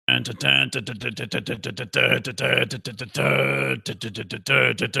That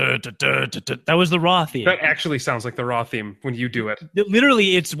was the Raw theme. That actually sounds like the Raw theme when you do it.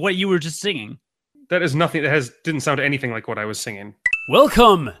 Literally, it's what you were just singing. That is nothing. Didn't sound anything like what I was singing.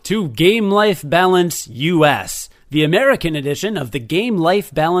 Welcome to Game Life Balance US, the American edition of the Game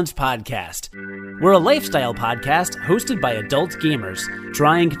Life Balance podcast. We're a lifestyle podcast hosted by adult gamers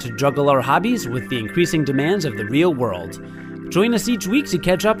trying to juggle our hobbies with the increasing demands of the real world. Join us each week to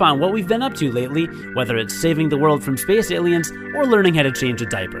catch up on what we've been up to lately, whether it's saving the world from space aliens or learning how to change a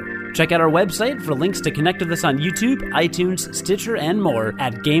diaper. Check out our website for links to connect with us on YouTube, iTunes, Stitcher, and more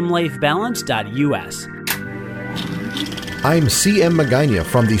at GameLifeBalance.us. I'm C.M. Magana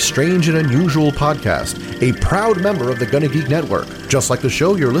from the Strange and Unusual podcast, a proud member of the Gonna Geek Network. Just like the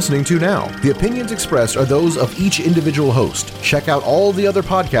show you're listening to now, the opinions expressed are those of each individual host. Check out all the other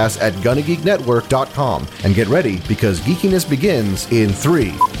podcasts at GonnaGeekNetwork.com and get ready because geekiness begins in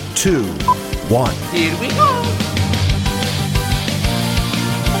 3, 2, 1. Here we go.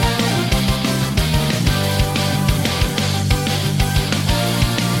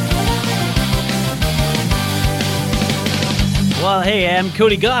 Well, hey, I'm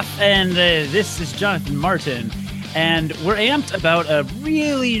Cody Goff, and this is Jonathan Martin, and we're amped about a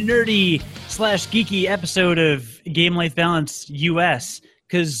really nerdy / geeky episode of Game Life Balance US,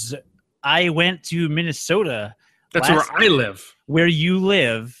 because I went to Minnesota. That's where I live. Where you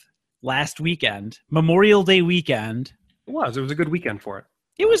live last weekend, Memorial Day weekend. It was a good weekend for it.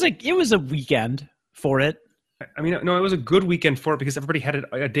 It was a weekend for it. I mean, no, it was a good weekend for it because everybody had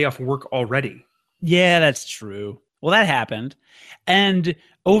a day off work already. Yeah, that's true. Well, that happened. And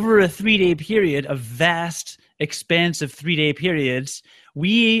over a 3-day period, a vast expanse of 3-day periods,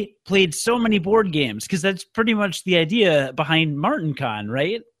 we played so many board games because that's pretty much the idea behind MartinCon,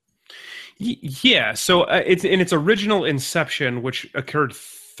 right? Yeah. So it's in its original inception, which occurred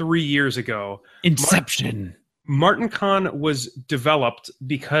 3 years ago. Inception. MartinCon was developed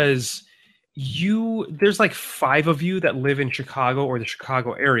because there's like 5 of you that live in Chicago or the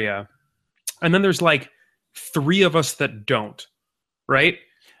Chicago area. And then there's like 3 of us that don't, right?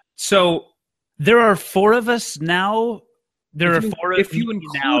 So there are 4 of us now. There are 4 of you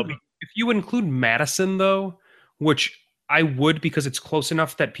now. If you include Madison, though, which I would because it's close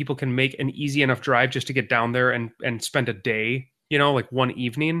enough that people can make an easy enough drive just to get down there and spend a day, like one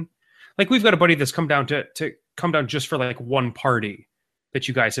evening. Like we've got a buddy that's come down to come down just for like one party that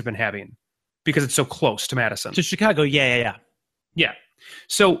you guys have been having because it's so close to Madison. To Chicago, yeah.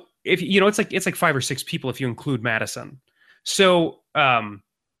 So if it's like 5 or 6 people if you include Madison. So I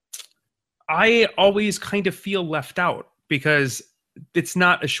always kind of feel left out because it's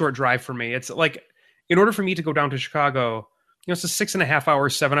not a short drive for me. It's like in order for me to go down to Chicago, it's a 6.5 hour,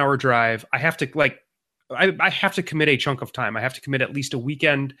 7-hour drive. I have to I have to commit a chunk of time. I have to commit at least a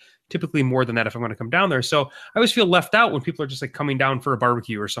weekend, typically more than that if I'm going to come down there. So I always feel left out when people are just like coming down for a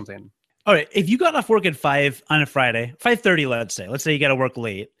barbecue or something. All right, if you got off work at 5 on a Friday, 5:30, let's say you got to work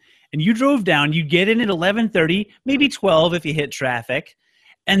late, and you drove down, you get in at 11:30, maybe 12 if you hit traffic,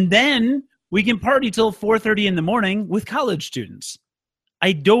 and then we can party till 4:30 in the morning with college students.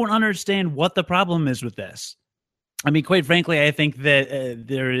 I don't understand what the problem is with this. I mean, quite frankly, I think that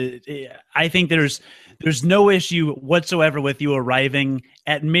there's no issue whatsoever with you arriving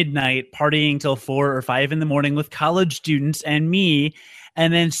at midnight, partying till 4 or 5 in the morning with college students and me,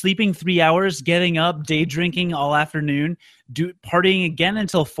 and then sleeping 3 hours, getting up, day drinking all afternoon, partying again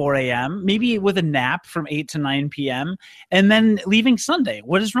until 4 a.m., maybe with a nap from 8 to 9 p.m., and then leaving Sunday.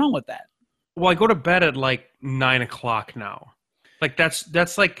 What is wrong with that? Well, I go to bed at like 9 o'clock now. Like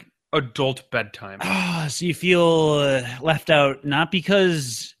that's like adult bedtime. So you feel left out, not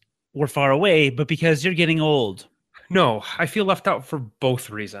because we're far away, but because you're getting old. No, I feel left out for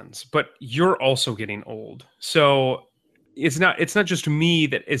both reasons, but you're also getting old. So it's not just me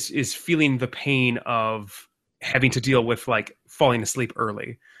that is feeling the pain of having to deal with like falling asleep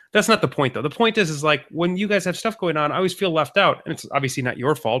early. That's not the point though. The point is like when you guys have stuff going on, I always feel left out, and it's obviously not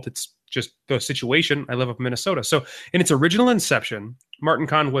your fault. It's just the situation. I live up in Minnesota. So in its original inception,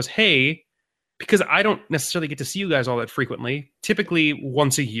 MartinCon was, hey, because I don't necessarily get to see you guys all that frequently, typically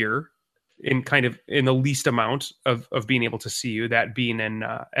once a year in the least amount of being able to see you, that being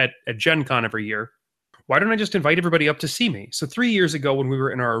at Gen Con every year. Why don't I just invite everybody up to see me? So 3 years ago when we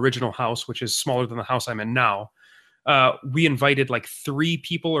were in our original house, which is smaller than the house I'm in now, we invited like 3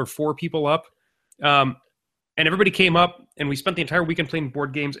 people or 4 people up. And everybody came up and we spent the entire weekend playing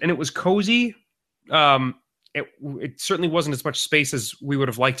board games, and it was cozy. It certainly wasn't as much space as we would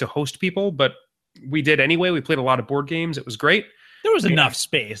have liked to host people, but we did anyway. We played a lot of board games. It was great. There was enough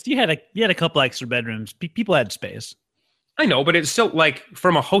space. You had a couple extra bedrooms. People had space. I know, but it's still like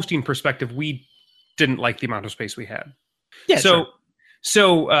from a hosting perspective, we didn't like the amount of space we had. Yeah.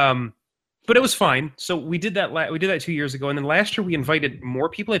 But it was fine. So we did that. We did that 2 years ago, and then last year we invited more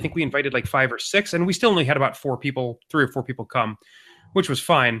people. I think we invited like 5 or 6, and we still only had about 3 or 4 people come, which was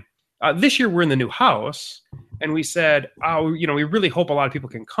fine. This year we're in the new house, and we said, we really hope a lot of people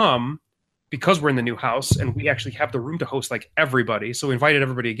can come because we're in the new house, and we actually have the room to host like everybody. So we invited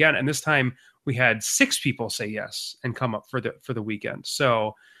everybody again, and this time we had 6 people say yes and come up for the weekend.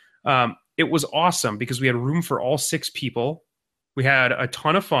 So it was awesome because we had room for all 6 people. We had a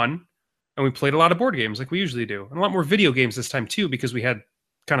ton of fun. And we played a lot of board games like we usually do. And a lot more video games this time, too, because we had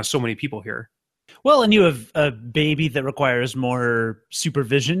kind of so many people here. Well, and you have a baby that requires more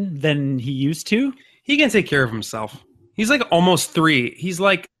supervision than he used to. He can take care of himself. He's like almost 3. He's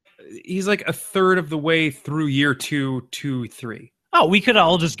like a third of the way through year 2 to 3. Oh, we could have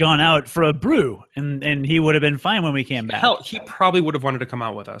all just gone out for a brew, and he would have been fine when we came back. Hell, he probably would have wanted to come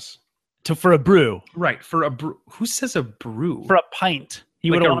out with us. For a brew. Right, for a brew. Who says a brew? For a pint. He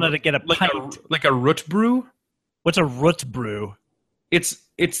would have wanted to get a pint. Like a root brew? What's a root brew? It's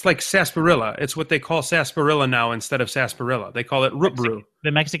like sarsaparilla. It's what they call sarsaparilla now instead of sarsaparilla. They call it root brew. The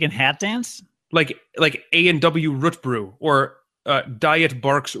Mexican hat dance? Like A&W root brew or Diet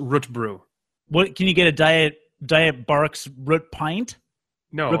Barks root brew. What can you get a Diet Barks root pint?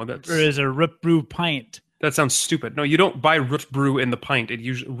 No, or is a root brew pint? That sounds stupid. No, you don't buy root brew in the pint.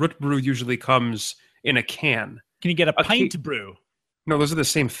 Root brew usually comes in a can. Can you get a pint brew? No, those are the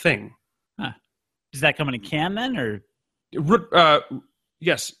same thing. Huh. Does that come in a can then, or?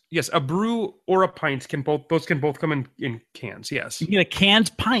 Yes. A brew or a pint can both come in cans. Yes. You can get a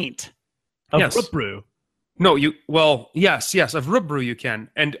canned pint of root brew. No, yes, of root brew you can,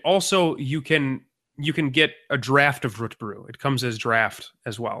 and also you can get a draft of root brew. It comes as draft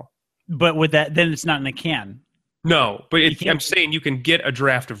as well. But with that, then it's not in a can. No, but I'm saying you can get a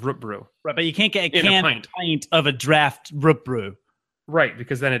draft of root brew. Right, but you can't get a canned pint of a draft root brew. Right,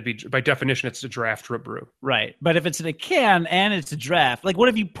 because then it'd be, by definition, it's a draft root brew. Right, but if it's in a can and it's a draft, like what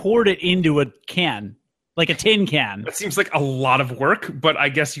if you poured it into a can, like a tin can? That seems like a lot of work, but I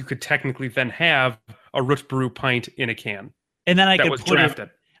guess you could technically then have a root brew pint in a can. And then I could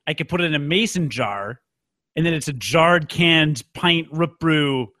put it in a mason jar, and then it's a jarred canned pint root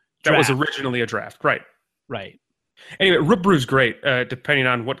brew draft. That was originally a draft, right? Right. Anyway, root brew's great, depending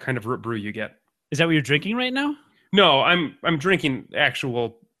on what kind of root brew you get. Is that what you're drinking right now? No, I'm drinking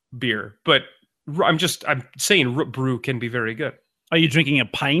actual beer, but I'm saying root brew can be very good. Are you drinking a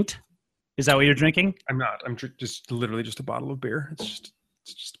pint? Is that what you're drinking? I'm not. I'm just literally just a bottle of beer. It's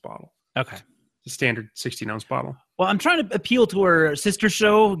just a bottle. Okay. It's a standard 16-ounce bottle. Well, I'm trying to appeal to our sister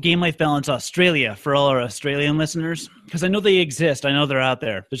show, Game Life Balance Australia, for all our Australian listeners, because I know they exist. I know they're out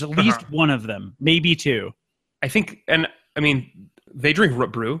there. There's at least one of them, maybe 2. I think, they drink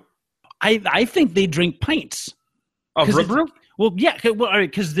root brew. I think they drink pints. Of root brew? Well, yeah,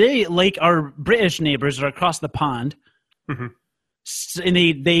 because they, like our British neighbors, are across the pond, and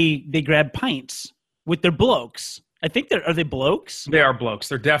they grab pints with their blokes. I think are they blokes? They are blokes.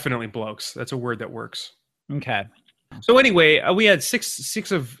 They're definitely blokes. That's a word that works. Okay. So anyway, we had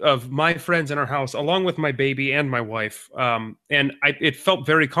six of my friends in our house, along with my baby and my wife, and it felt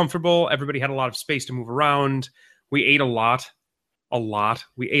very comfortable. Everybody had a lot of space to move around. We ate a lot. We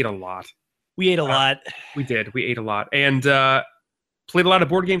ate a lot. We ate a lot. We did. We ate a lot. And played a lot of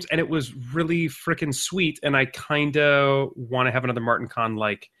board games, and it was really freaking sweet. And I kind of want to have another Martin Con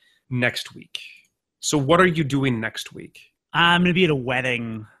like next week. So what are you doing next week? I'm going to be at a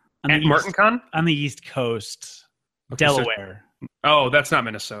wedding. At Martin Con? On the East Coast. Okay, Delaware. That's not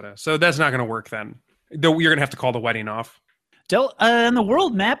Minnesota. So that's not going to work then. Though you're going to have to call the wedding off. On the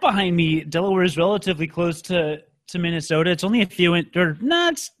world map behind me, Delaware is relatively close to Minnesota. It's only a few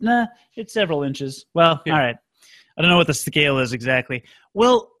it's several inches. Well, yeah. All right. I don't know what the scale is exactly.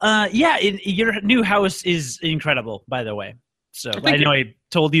 Well, your new house is incredible, by the way. So I know I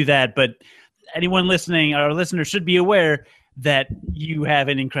told you that, but anyone listening, our listener, should be aware that you have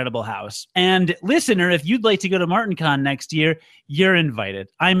an incredible house. And listener, if you'd like to go to MartinCon next year, you're invited.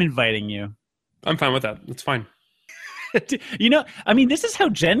 I'm inviting you. I'm fine with that. It's fine. This is how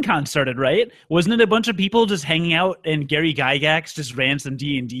Gen Con started, right? Wasn't it a bunch of people just hanging out and Gary Gygax just ran some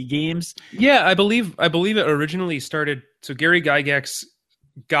D&D games? Yeah, I believe it originally started. So Gary Gygax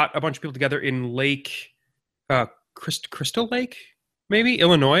got a bunch of people together in Lake, Crystal Lake, maybe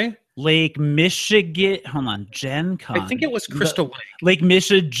Illinois. Lake Michigan. Hold on, Gen Con. I think it was Crystal Lake. Lake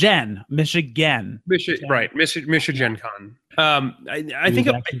Michigan. Right, Michigan Con. I think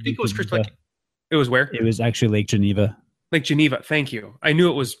it was Crystal Lake. It was where? It was actually Lake Geneva. Lake Geneva. Thank you. I knew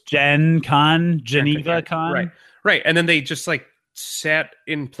it was Gen Con, Geneva Con. Right. And then they just like sat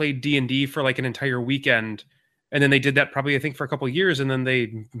and played D&D for like an entire weekend. And then they did that probably, I think, for a couple of years. And then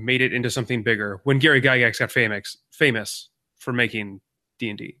they made it into something bigger when Gary Gygax got famous for making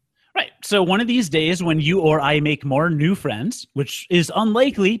D&D. Right. So one of these days when you or I make more new friends, which is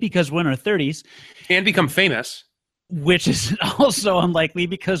unlikely because we're in our 30s. And become famous. Which is also unlikely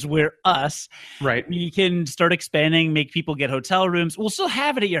because we're us. Right. We can start expanding, make people get hotel rooms. We'll still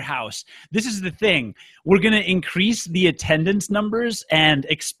have it at your house. This is the thing. We're going to increase the attendance numbers and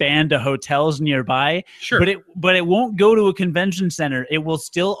expand to hotels nearby. Sure. But it won't go to a convention center. It will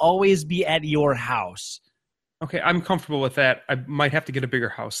still always be at your house. Okay, I'm comfortable with that. I might have to get a bigger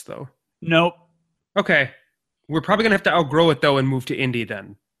house, though. Nope. Okay. We're probably going to have to outgrow it, though, and move to Indy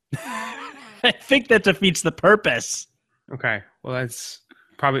then. I think that defeats the purpose. Okay. Well, that's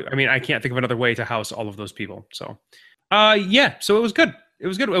probably, I mean, I can't think of another way to house all of those people. So, yeah. So it was good. It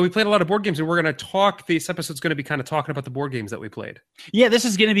was good. We played a lot of board games, and we're going to talk. This episode's going to be kind of talking about the board games that we played. Yeah, this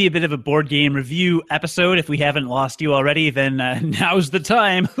is going to be a bit of a board game review episode. If we haven't lost you already, then now's the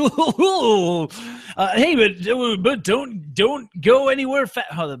time. Hey, but don't go anywhere.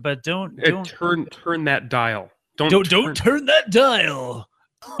 But don't turn that dial. Don't turn that dial.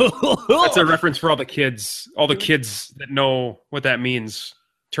 That's a reference for all the kids that know what that means.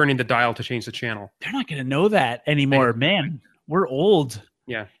 Turning the dial to change the channel. They're not going to know that anymore, man. We're old.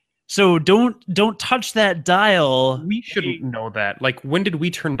 Yeah. So don't touch that dial. We shouldn't know that. Like, when did we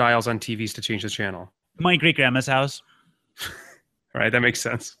turn dials on TVs to change the channel? My great grandma's house. All right, that makes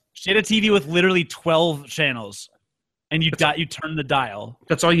sense. She had a TV with literally 12 channels, and you turn the dial.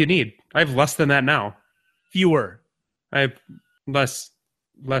 That's all you need. I have less than that now. Fewer. I have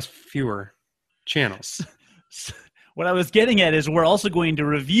fewer channels. What I was getting at is we're also going to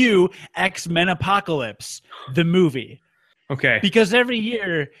review X-Men Apocalypse, the movie. Okay. Because every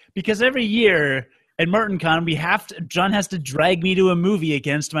year at MartinCon, John has to drag me to a movie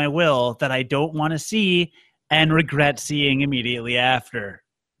against my will that I don't want to see and regret seeing immediately after.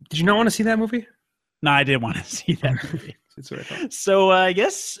 Did you not want to see that movie? No, I didn't want to see that movie. That's what I thought. So I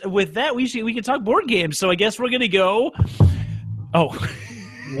guess with that, we can talk board games. So I guess we're going to go... Oh.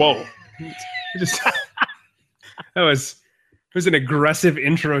 Whoa. That was an aggressive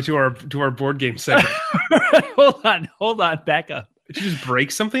intro to our board game segment. Hold on, back up. Did you just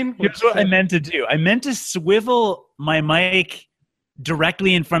break something? Here's what I meant to do. I meant to swivel my mic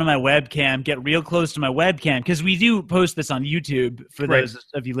directly in front of my webcam, get real close to my webcam, because we do post this on YouTube for those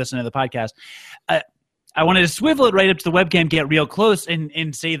of you listening to the podcast. I wanted to swivel it right up to the webcam, get real close,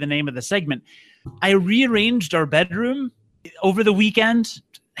 and say the name of the segment. I rearranged our bedroom over the weekend,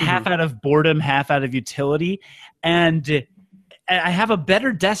 half out of boredom, half out of utility, and I have a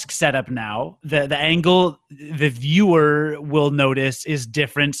better desk setup now. The angle the viewer will notice is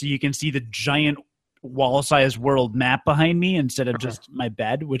different, so you can see the giant wall-sized world map behind me instead of just my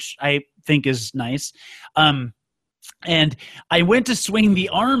bed, which I think is nice. And I went to swing the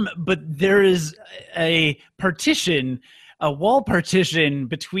arm, but there is a wall partition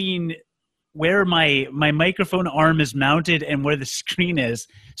between where my microphone arm is mounted and where the screen is.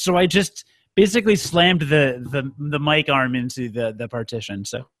 So I just basically slammed the mic arm into the partition.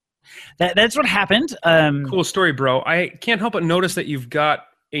 So that's what happened. Cool story, bro. I can't help but notice that you've got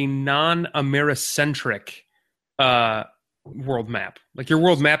a non-Americentric world map. Like, your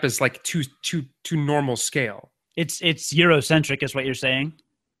world map is like too normal scale. It's Eurocentric is what you're saying?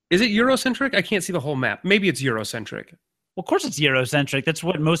 Is it Eurocentric? I can't see the whole map. Maybe it's Eurocentric. Well, of course it's Eurocentric. That's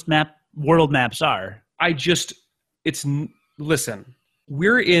what most world maps are. Listen,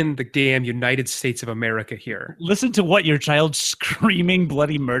 we're in the damn United States of America here. Listen to what your child screaming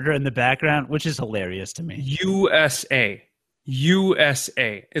bloody murder in the background, which is hilarious to me. USA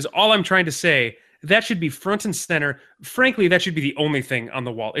is all I'm trying to say. That should be front and center. Frankly, that should be the only thing on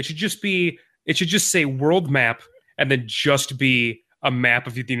the wall. It should just say world map and then just be a map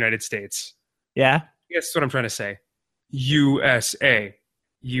of the United States. Yeah? That's what I'm trying to say. USA.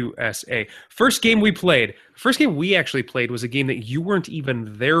 First game we actually played was a game that you weren't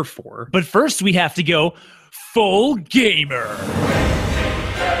even there for. But first we have to go full gamer.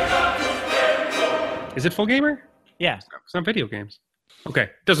 Is it full gamer? Yeah. It's not video games. Okay.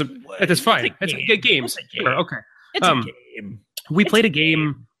 That's fine. It's games. Sure, okay. It's a game. We played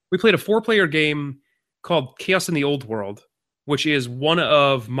a 4-player game called Chaos in the Old World, which is one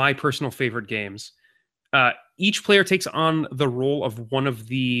of my personal favorite games. Each player takes on the role of one of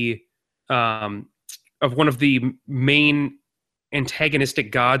the main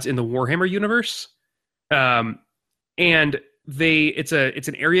antagonistic gods in the Warhammer universe, and it's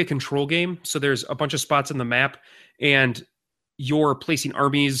an area control game. So there's a bunch of spots in the map, and you're placing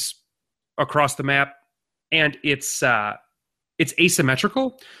armies across the map and it's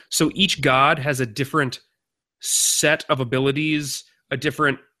asymmetrical. So each god has a different set of abilities, a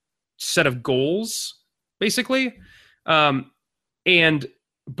different set of goals, basically.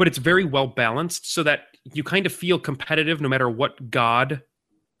 But it's very well balanced, so that you kind of feel competitive no matter what god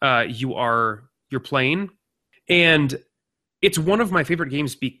you're playing. And it's one of my favorite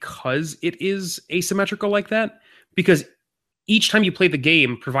games because it is asymmetrical like that. Because each time you play the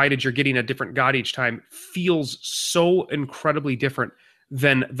game, provided you're getting a different god each time, feels so incredibly different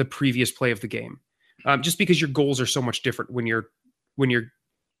than the previous play of the game. Just because your goals are so much different when you're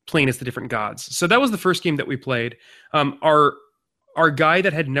playing as the different gods. So that was the first game that we played. Our guy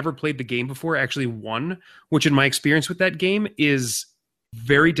that had never played the game before actually won, which in my experience with that game is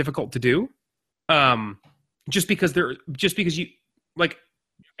very difficult to do. Just because you like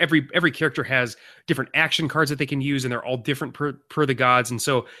every character has different action cards that they can use, and they're all different per the gods. And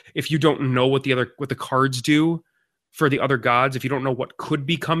so if you don't know what the cards do for the other gods, if you don't know what could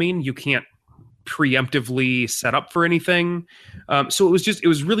be coming, you can't preemptively set up for anything. So it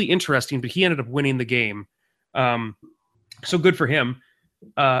was really interesting, but he ended up winning the game. So good for him.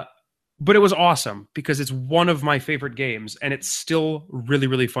 But it was awesome because it's one of my favorite games, and it's still really,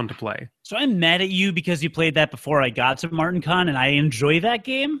 really fun to play. So I'm mad at you because you played that before I got to Martin Con, and I enjoy that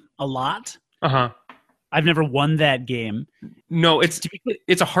game a lot. Uh-huh. I've never won that game. No, it's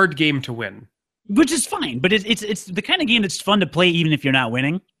a hard game to win. Which is fine, but it's the kind of game that's fun to play even if you're not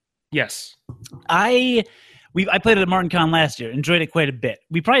winning. Yes. I played it at Martin Con last year, enjoyed it quite a bit.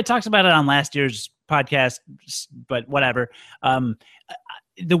 We probably talked about it on last year's podcast, but whatever.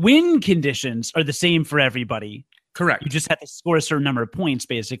 The win conditions are the same for everybody. Correct. You just have to score a certain number of points,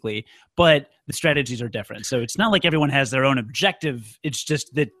 basically, but the strategies are different. So it's not like everyone has their own objective. It's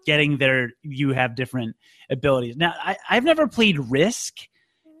just that getting there, you have different abilities. Now, I've never played Risk.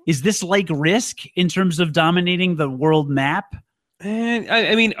 Is this like Risk in terms of dominating the world map?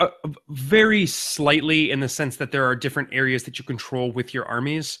 I mean, very slightly, in the sense that there are different areas that you control with your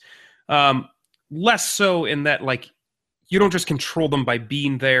armies. Less so in that, like, you don't just control them by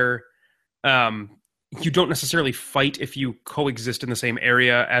being there. You don't necessarily fight if you coexist in the same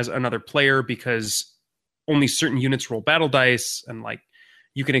area as another player, because only certain units roll battle dice, and like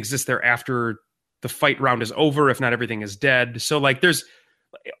you can exist there after the fight round is over if not everything is dead. So like there's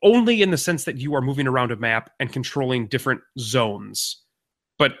only in the sense that you are moving around a map and controlling different zones.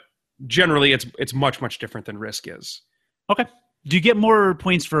 But generally it's much, much different than Risk is. Okay. Do you get more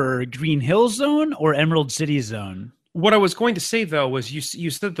points for Green Hill Zone or Emerald City Zone? What I was going to say, though, was you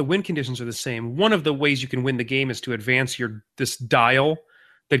said the win conditions are the same. One of the ways you can win the game is to advance this dial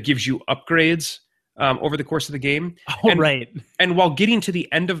that gives you upgrades over the course of the game. Oh, right. And while getting to the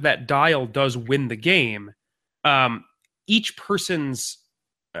end of that dial does win the game, each person's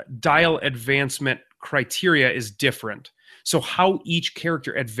dial advancement criteria is different. So how each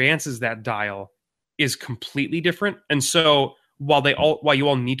character advances that dial is completely different. And so while you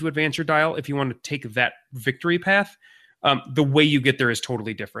all need to advance your dial, if you want to take that victory path, the way you get there is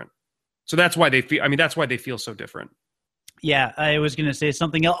totally different. So that's why they feel so different. Yeah, I was going to say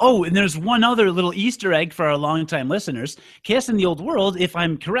something else. Oh, and there's one other little Easter egg for our longtime listeners. Chaos in the Old World, if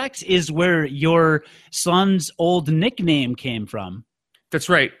I'm correct, is where your son's old nickname came from. That's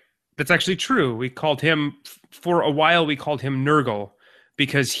right. That's actually true. We called him, for a while, Nurgle,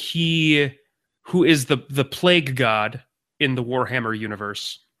 because who is the plague god in the Warhammer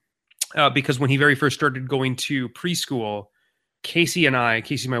universe. Because when he very first started going to preschool, Casey,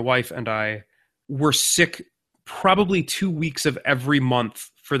 my wife, and I were sick probably 2 weeks of every month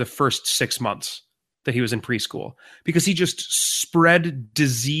for the first 6 months that he was in preschool, because he just spread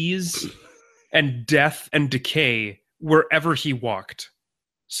disease and death and decay wherever he walked.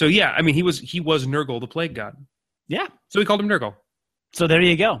 So yeah, I mean, he was Nurgle, the plague god. Yeah. So we called him Nurgle. So there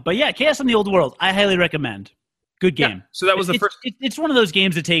you go. But yeah, Chaos in the Old World, I highly recommend. Good game. Yeah, so that was the first. It's one of those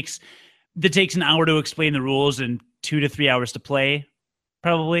games that takes an hour to explain the rules and 2 to 3 hours to play,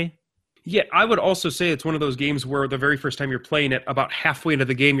 probably. Yeah, I would also say it's one of those games where the very first time you're playing it, about halfway into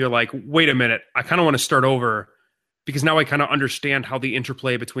the game, you're like, wait a minute, I kind of want to start over, because now I kind of understand how the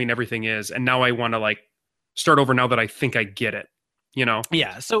interplay between everything is, and now I want to like start over now that I think I get it, you know?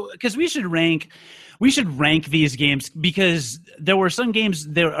 Yeah, so because we should rank these games, because there were some games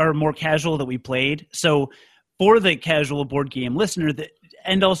that are more casual that we played. So for the casual board game listener,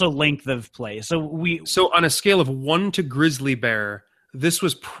 and also length of play. So on a scale of 1 to grizzly bear, this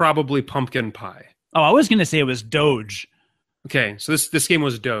was probably pumpkin pie. Oh, I was going to say it was Doge. Okay, so this game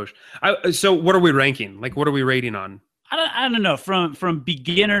was Doge. So what are we ranking? Like, what are we rating on? I don't know. From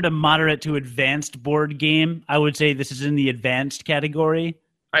beginner to moderate to advanced board game, I would say this is in the advanced category.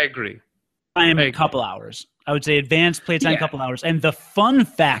 I agree. Time, a couple hours. I would say advanced playtime, couple hours. And the fun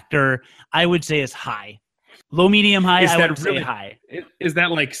factor, I would say, is high. Low, medium, high, I would say high. Is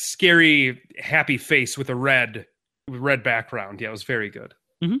that like scary, happy face with a red background? Yeah, it was very good.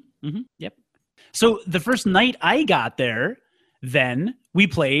 Mm-hmm, mm-hmm, yep. So the first night I got there, then we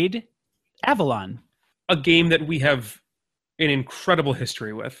played Avalon. A game that we have an incredible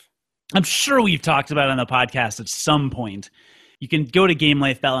history with. I'm sure we've talked about it on the podcast at some point. You can go to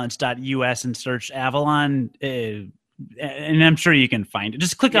gamelifebalance.us and search Avalon, and I'm sure you can find it.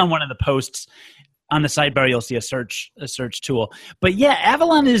 Just click on one of the posts on the sidebar. You'll see a search tool. But yeah,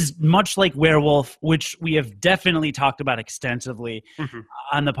 Avalon is much like Werewolf, which we have definitely talked about extensively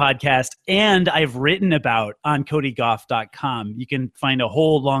on the podcast, and I've written about on CodyGoff.com. You can find a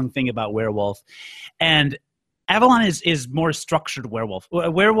whole long thing about Werewolf. And Avalon is more structured Werewolf.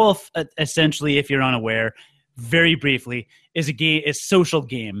 Werewolf, essentially, if you're unaware, very briefly, is a social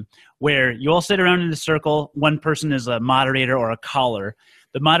game where you all sit around in a circle. One person is a moderator or a caller.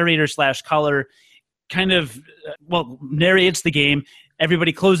 The moderator / caller kind of, narrates the game.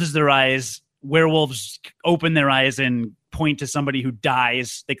 Everybody closes their eyes. Werewolves open their eyes and point to somebody who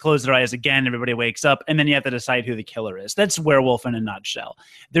dies. They close their eyes again. Everybody wakes up. And then you have to decide who the killer is. That's Werewolf in a nutshell.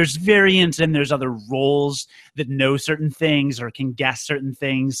 There's variants and there's other roles that know certain things or can guess certain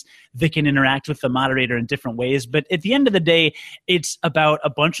things that can interact with the moderator in different ways. But at the end of the day, it's about a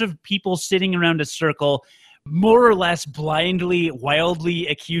bunch of people sitting around a circle, more or less blindly, wildly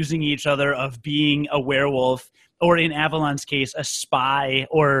accusing each other of being a werewolf, or in Avalon's case, a spy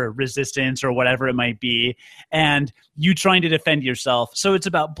or resistance or whatever it might be, and you trying to defend yourself. So it's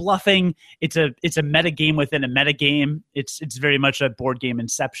about bluffing. It's a meta game within a meta game. It's very much a board game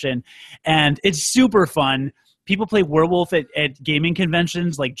inception, and it's super fun. People play Werewolf at gaming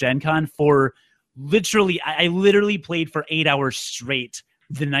conventions like Gen Con for I literally played for 8 hours straight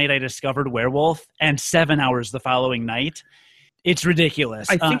the night I discovered Werewolf, and 7 hours the following night. It's ridiculous.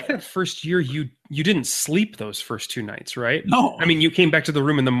 I think that first year you didn't sleep those first 2 nights, right? No. I mean, you came back to the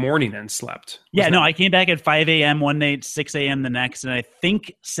room in the morning and slept. I came back at 5 a.m. one night, 6 a.m. the next, and I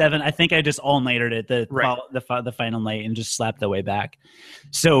think 7. I think I just all-nightered it the final night and just slept the way back.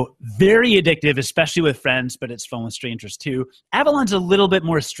 So very addictive, especially with friends, but it's fun with strangers too. Avalon's a little bit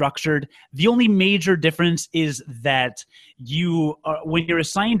more structured. The only major difference is that when you're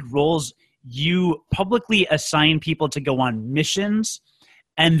assigned roles, you publicly assign people to go on missions,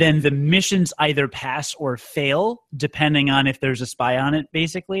 and then the missions either pass or fail, depending on if there's a spy on it,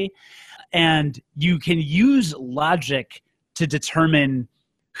 basically. And you can use logic to determine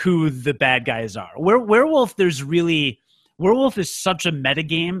who the bad guys are. Werewolf is such a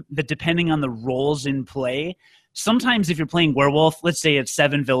metagame that depending on the roles in play, sometimes if you're playing Werewolf, let's say it's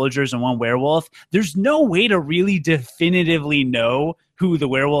 7 villagers and 1 werewolf, there's no way to really definitively know who the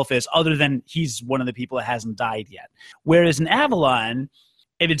werewolf is other than he's one of the people that hasn't died yet. Whereas in Avalon,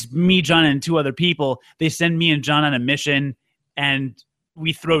 if it's me, John, and 2 other people, they send me and John on a mission and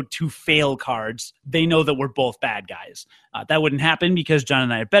we throw 2 fail cards. They know that we're both bad guys. That wouldn't happen because John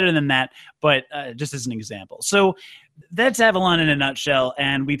and I are better than that, but just as an example. So that's Avalon in a nutshell,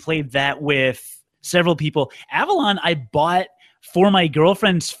 and we played that with several people. Avalon I bought for my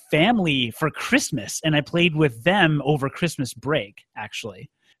girlfriend's family for Christmas, and I played with them over Christmas break,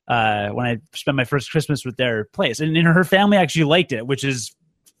 actually, when I spent my first Christmas with their place. And her family actually liked it, which is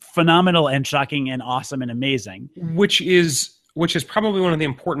phenomenal and shocking and awesome and amazing. Which is probably one of the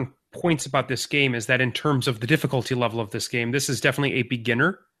important points about this game, is that in terms of the difficulty level of this game, this is definitely a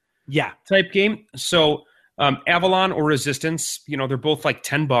beginner type game. So Avalon or Resistance, they're both like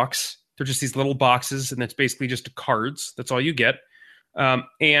 $10. They're just these little boxes, and it's basically just cards. That's all you get.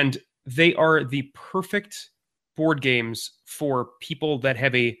 And they are the perfect board games for people that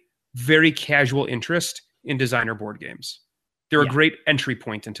have a very casual interest in designer board games. They're a great entry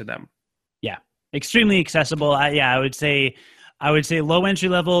point into them. Yeah, extremely accessible. I would say low entry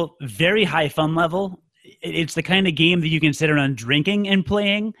level, very high fun level. It's the kind of game that you can sit around drinking and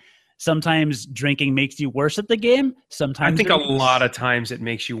playing. Sometimes drinking makes you worse at the game. Sometimes I think a lot of times it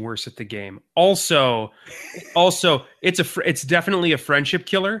makes you worse at the game. Also, it's definitely a friendship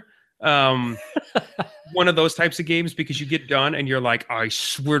killer. One of those types of games, because you get done and you're like, I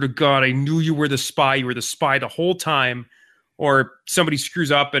swear to God, I knew you were the spy. You were the spy the whole time. Or somebody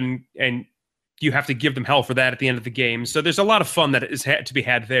screws up and you have to give them hell for that at the end of the game. So there's a lot of fun that is to be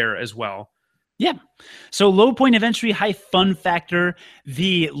had there as well. Yeah. So low point of entry, high fun factor.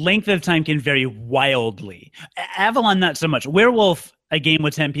 The length of time can vary wildly. Avalon, not so much. Werewolf, a game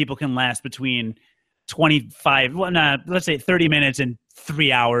with 10 people, can last between 30 minutes and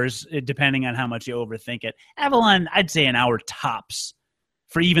 3 hours, depending on how much you overthink it. Avalon, I'd say an hour tops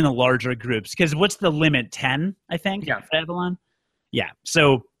for even the larger groups. Because what's the limit? 10, I think, Yeah. for Avalon? Yeah.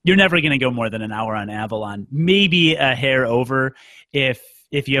 So you're never going to go more than an hour on Avalon. Maybe a hair over if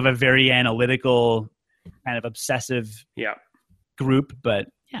you have a very analytical, kind of obsessive group. But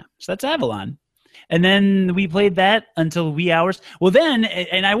yeah, so that's Avalon. And then we played that until wee hours. Well, then,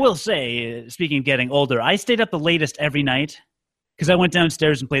 and I will say, speaking of getting older, I stayed up the latest every night because I went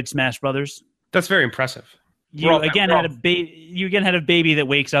downstairs and played Smash Brothers. That's very impressive. You again had a baby that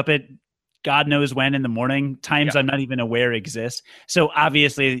wakes up at God knows when in the morning, times I'm not even aware exist. So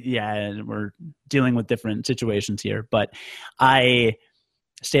obviously, we're dealing with different situations here. But I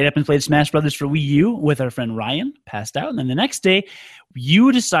stayed up and played Smash Brothers for Wii U with our friend Ryan, passed out. And then the next day,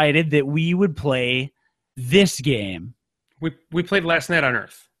 you decided that we would play this game. We played Last Night on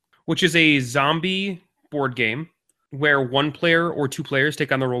Earth, which is a zombie board game where one player or two players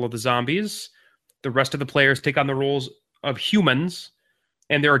take on the role of the zombies. The rest of the players take on the roles of humans.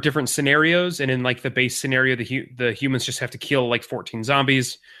 And there are different scenarios. And in like the base scenario, the humans just have to kill like 14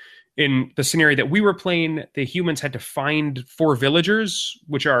 zombies. In the scenario that we were playing, the humans had to find 4 villagers,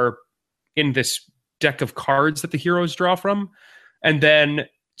 which are in this deck of cards that the heroes draw from, and then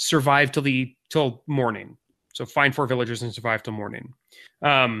survive till morning. So find 4 villagers and survive till morning.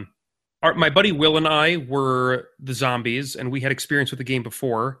 My buddy Will and I were the zombies, and we had experience with the game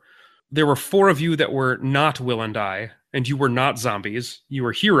before. There were 4 of you that were not Will and I, and you were not zombies. You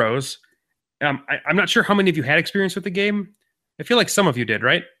were heroes. I'm not sure how many of you had experience with the game. I feel like some of you did,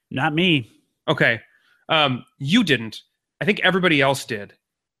 right? Not me. Okay. You didn't. I think everybody else did.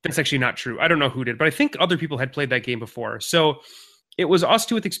 That's actually not true. I don't know who did, but I think other people had played that game before. So it was us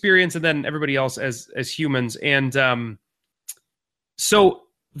two with experience and then everybody else as humans. And so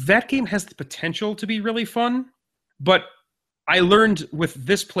that game has the potential to be really fun, but I learned with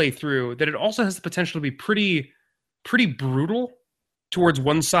this playthrough that it also has the potential to be pretty brutal towards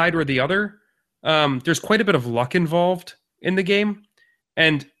one side or the other. There's quite a bit of luck involved in the game,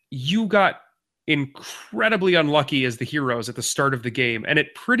 and you got incredibly unlucky as the heroes at the start of the game, and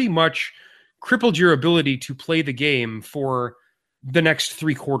it pretty much crippled your ability to play the game for the next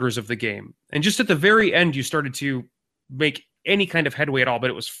 3/4 of the game. And just at the very end, you started to make any kind of headway at all, but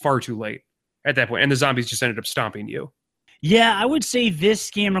it was far too late at that point, and the zombies just ended up stomping you. Yeah, I would say this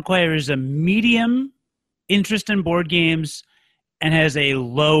game requires a medium interest in board games and has a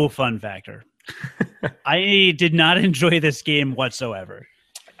low fun factor. I did not enjoy this game whatsoever.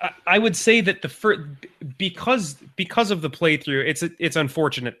 I would say that because of the playthrough, it's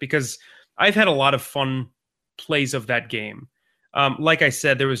unfortunate because I've had a lot of fun plays of that game. Like I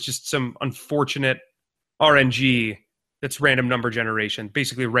said, there was just some unfortunate RNG, that's random number generation,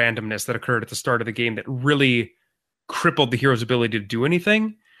 basically randomness that occurred at the start of the game that really crippled the hero's ability to do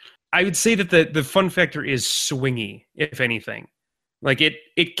anything. I would say that the fun factor is swingy, if anything. Like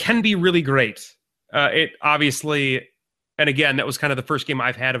it can be really great. It obviously, and again, that was kind of the first game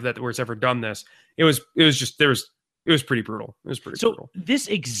I've had of that where it's ever done this. It was pretty brutal. It was pretty brutal. So this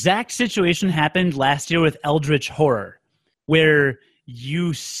exact situation happened last year with Eldritch Horror, where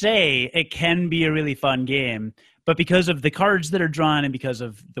you say it can be a really fun game, but because of the cards that are drawn and because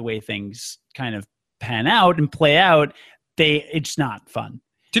of the way things kind of pan out and play out, it's not fun.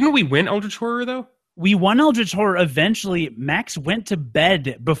 Didn't we win Eldritch Horror, though? We won Eldritch Horror eventually. Max went to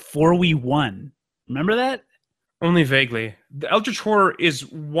bed before we won. Remember that? Only vaguely. The Eldritch Horror is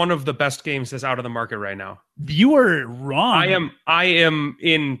one of the best games that's out of the market right now. You were wrong. I am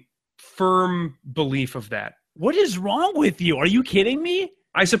in firm belief of that. What is wrong with you? Are you kidding me?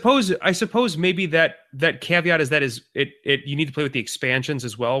 I suppose maybe that caveat is you need to play with the expansions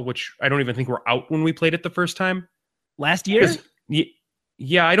as well, which I don't even think were out when we played it the first time. Last year?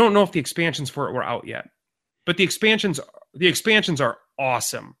 Yeah, I don't know if the expansions for it were out yet. But the expansions are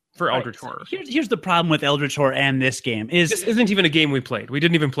awesome for Eldritch Horror. Here's the problem with Eldritch Horror and this game this isn't even a game we played. We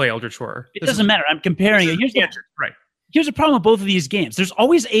didn't even play Eldritch Horror. It doesn't matter. I'm comparing it. Here's the problem with both of these games. There's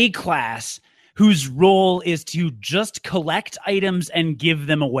always a class whose role is to just collect items and give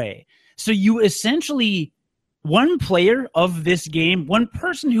them away. So you essentially, one player of this game, one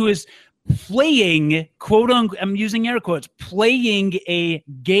person who is playing, quote unquote, I'm using air quotes, playing a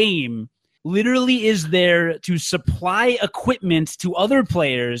game, literally is there to supply equipment to other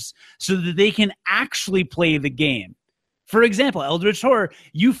players so that they can actually play the game. For example, Eldritch Horror,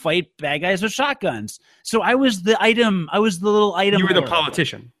 you fight bad guys with shotguns. So I was the little item. You were whore. the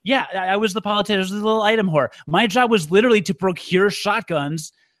politician. Yeah, I was the politician. I was the little item whore. My job was literally to procure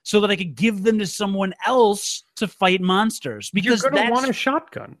shotguns so that I could give them to someone else to fight monsters. Because you're going to want a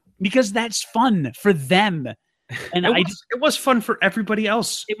shotgun. Because that's fun for them. And it was fun for everybody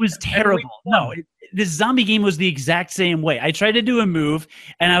else. It was terrible. No, this zombie game was the exact same way. I tried to do a move,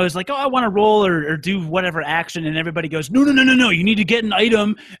 and I was like, oh, I want to roll or do whatever action, and everybody goes, no, you need to get an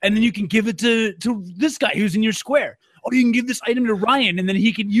item, and then you can give it to this guy who's in your square. Oh, you can give this item to Ryan, and then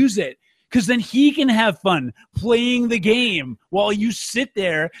he can use it. Because then he can have fun playing the game while you sit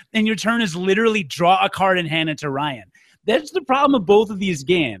there and your turn is literally draw a card and hand it to Ryan. That's the problem with both of these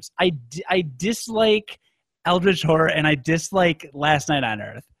games. I dislike Eldritch Horror and I dislike Last Night on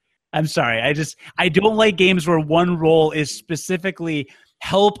Earth. I'm sorry. I don't like games where one role is specifically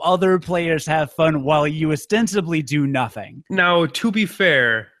help other players have fun while you ostensibly do nothing. Now, to be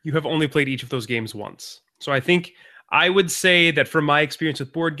fair, you have only played each of those games once. So I think I would say that from my experience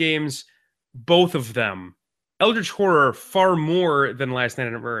with board games, both of them, Eldritch Horror far more than Last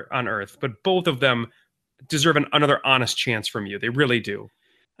Night on Earth, but both of them deserve another honest chance from you. They really do.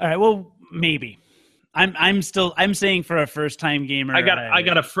 All right, well, maybe. I'm saying for a first time gamer. I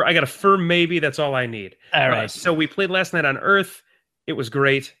got a firm maybe. That's all I need. All right. So we played Last Night on Earth. It was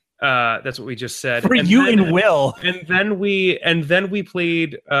great. That's what we just said. For you and Will. And then we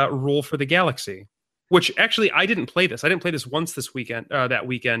played Roll for the Galaxy. Which actually, I didn't play this. I didn't play this once that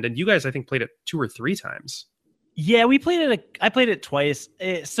weekend, and you guys, I think, played it 2 or 3 times. Yeah, we played it. I played it twice.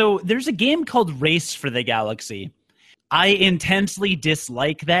 So there's a game called Race for the Galaxy. I intensely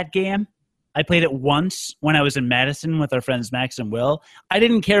dislike that game. I played it once when I was in Madison with our friends Max and Will. I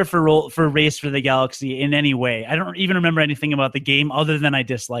didn't care for Race for the Galaxy in any way. I don't even remember anything about the game other than I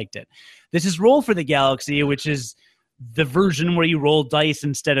disliked it. This is Roll for the Galaxy, which is the version where you roll dice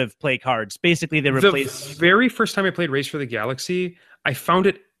instead of play cards. Basically, they replaced... The very first time I played Race for the Galaxy, I found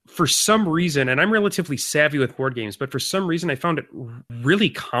it, for some reason, and I'm relatively savvy with board games, but for some reason I found it really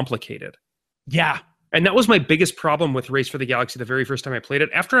complicated. Yeah. And that was my biggest problem with Race for the Galaxy the very first time I played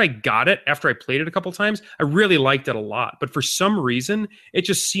it. After I played it a couple times, I really liked it a lot. But for some reason, it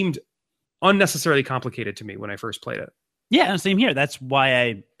just seemed unnecessarily complicated to me when I first played it. Yeah, same here. That's why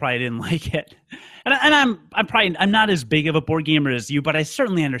I probably didn't like it. And I'm not as big of a board gamer as you, but I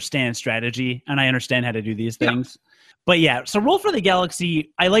certainly understand strategy and I understand how to do these things. Yeah. But yeah, so Roll for the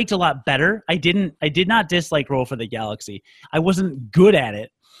Galaxy, I liked a lot better. I did not dislike Roll for the Galaxy. I wasn't good at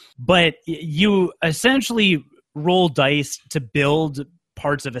it, but you essentially roll dice to build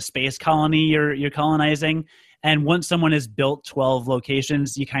parts of a space colony you're colonizing. And once someone has built 12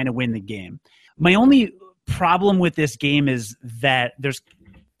 locations, you kind of win the game. My only problem with this game is that there's,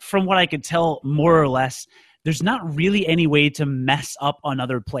 from what I could tell, more or less, there's not really any way to mess up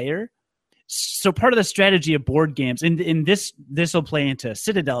another player. So part of the strategy of board games, and this will play into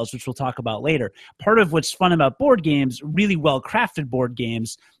Citadels, which we'll talk about later. Part of what's fun about board games, really well-crafted board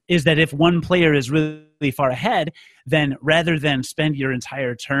games, is that if one player is really far ahead, then rather than spend your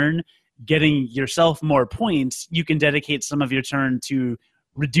entire turn getting yourself more points, you can dedicate some of your turn to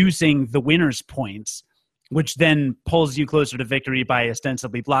reducing the winner's points, which then pulls you closer to victory by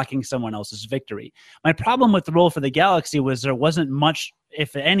ostensibly blocking someone else's victory. My problem with the Roll for the Galaxy was there wasn't much,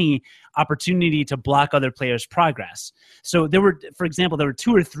 if any, opportunity to block other players' progress. So there were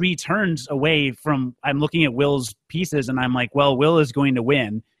 2 or 3 turns away from, I'm looking at Will's pieces and I'm like, well, Will is going to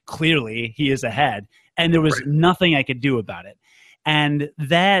win. Clearly, he is ahead. And there was nothing I could do about it. And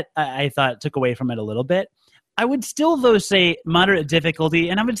that, I thought, took away from it a little bit. I would still, though, say moderate difficulty,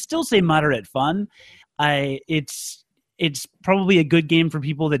 and I would still say moderate fun. It's probably a good game for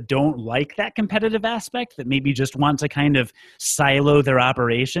people that don't like that competitive aspect, that maybe just want to kind of silo their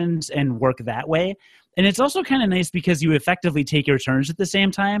operations and work that way. And it's also kind of nice because you effectively take your turns at the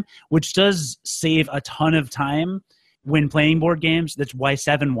same time, which does save a ton of time when playing board games. That's why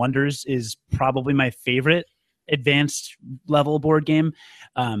Seven Wonders is probably my favorite advanced level board game,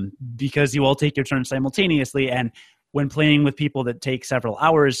 because you all take your turn simultaneously. And when playing with people that take several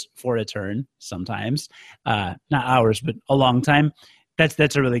hours for a turn, sometimes, not hours, but a long time,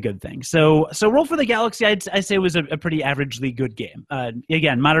 that's a really good thing. So Roll for the Galaxy, I say was a pretty averagely good game.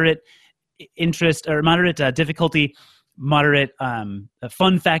 Again, moderate interest or moderate difficulty, moderate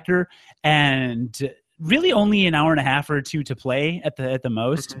fun factor, and really only an hour and a half or 2 to play at the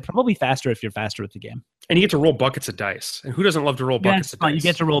most. Mm-hmm. Probably faster if you're faster with the game. And you get to roll buckets of dice. And who doesn't love to roll buckets of dice? You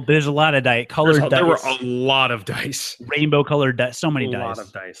get to roll. There's a lot of dice. Colored dice. There were a lot of dice. Rainbow colored dice. So many dice. A lot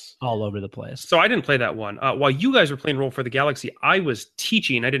of dice. All over the place. So I didn't play that one. While you guys were playing Roll for the Galaxy, I was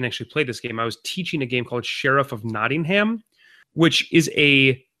teaching. I didn't actually play this game. I was teaching a game called Sheriff of Nottingham, which is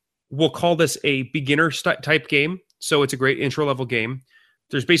we'll call this a beginner type game. So it's a great intro level game.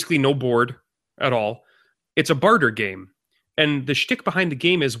 There's basically no board at all. It's a barter game. And the shtick behind the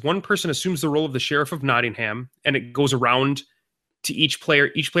game is one person assumes the role of the Sheriff of Nottingham, and it goes around to each player.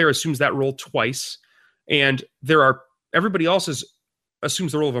 Each player assumes that role twice. And everybody else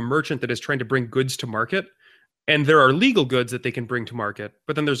assumes the role of a merchant that is trying to bring goods to market. And there are legal goods that they can bring to market,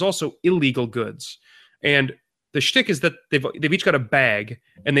 but then there's also illegal goods. And the shtick is that they've each got a bag,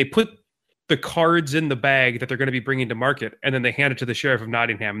 and they put the cards in the bag that they're going to be bringing to market, and then they hand it to the sheriff of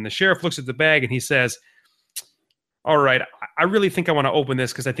Nottingham. And the sheriff looks at the bag and he says, "All right, I really think I want to open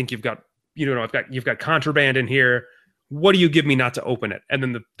this because I think you've got contraband in here. What do you give me not to open it?" And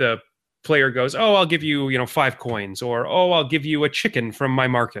then the player goes, "Oh, I'll give you, 5 coins," or, "Oh, I'll give you a chicken from my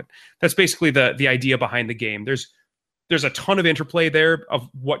market." That's basically the idea behind the game. There's a ton of interplay there of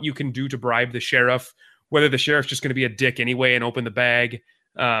what you can do to bribe the sheriff, whether the sheriff's just going to be a dick anyway and open the bag.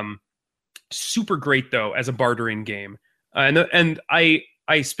 Super great though as a bartering game, and I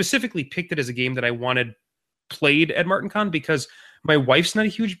specifically picked it as a game that I wanted played at MartinCon because my wife's not a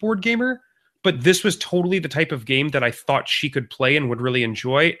huge board gamer. But this was totally the type of game that I thought she could play and would really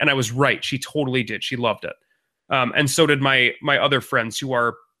enjoy. And I was right. She totally did. She loved it. And so did my other friends who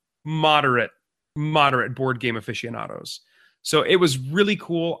are moderate board game aficionados. So it was really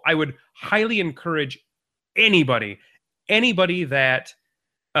cool. I would highly encourage anybody that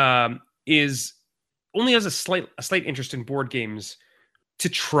is only has a slight interest in board games to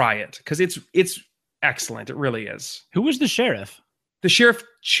try it, because it's excellent. It really is. Who was the sheriff? The sheriff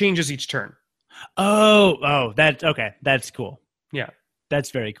changes each turn. Oh, that's okay. That's cool. Yeah.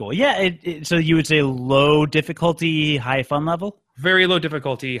 That's very cool. Yeah. So you would say low difficulty, high fun level? Very low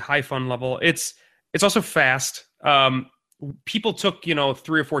difficulty, high fun level. It's also fast. People took, 3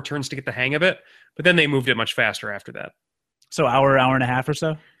 or 4 turns to get the hang of it, but then they moved it much faster after that. So hour and a half or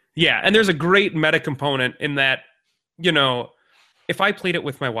so? Yeah. And there's a great meta component in that, if I played it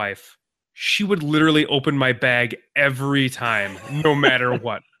with my wife, she would literally open my bag every time, no matter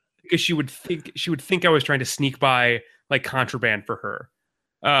what. Because she would think I was trying to sneak by like contraband for her.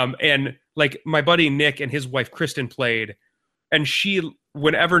 And like my buddy Nick and his wife Kristen played, and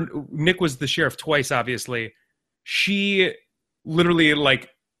whenever Nick was the sheriff twice, obviously, she literally like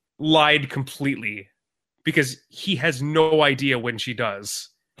lied completely because he has no idea when she does.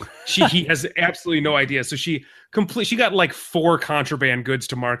 He has absolutely no idea. So she got like 4 contraband goods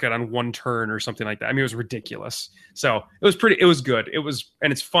to market on 1 turn or something like that. I mean, it was ridiculous. So it was good.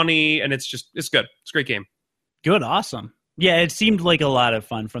 And it's funny, and it's good. It's a great game. Good. Awesome. Yeah. It seemed like a lot of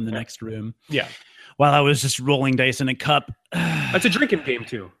fun from the next room. Yeah. While I was just rolling dice in a cup. It's a drinking game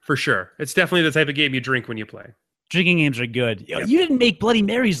too, for sure. It's definitely the type of game you drink when you play. Drinking games are good. Yep. You didn't make Bloody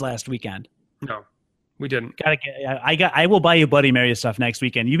Marys last weekend. No. We didn't. I will buy you Bloody Mary stuff next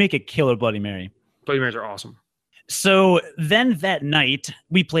weekend. You make a killer Bloody Mary. Bloody Marys are awesome. So then that night,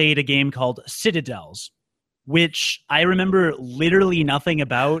 we played a game called Citadels, which I remember literally nothing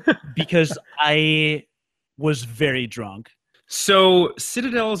about because I was very drunk. So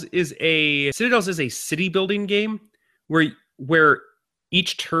Citadels is a city building game where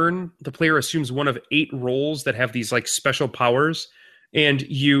each turn the player assumes one of 8 roles that have these like special powers, and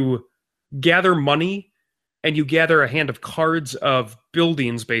you gather money and you gather a hand of cards of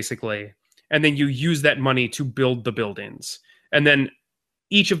buildings, basically. And then you use that money to build the buildings. And then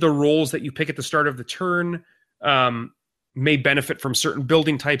each of the roles that you pick at the start of the turn may benefit from certain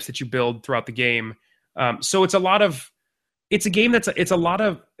building types that you build throughout the game. So it's a lot of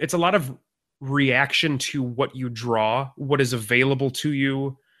reaction to what you draw, what is available to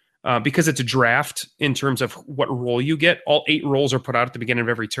you, because it's a draft in terms of what role you get. All 8 roles are put out at the beginning of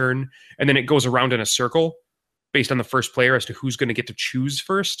every turn, and then it goes around in a circle based on the first player as to who's going to get to choose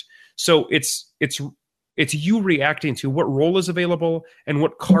first. So it's you reacting to what role is available and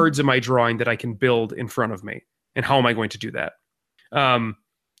what cards am I drawing that I can build in front of me, and how am I going to do that? I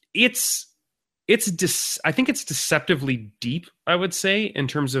think it's deceptively deep, I would say, in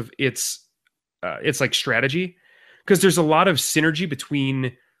terms of its like strategy, because there's a lot of synergy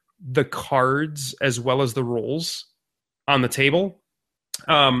between the cards as well as the roles on the table.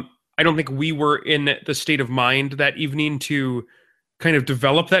 I don't think we were in the state of mind that evening to kind of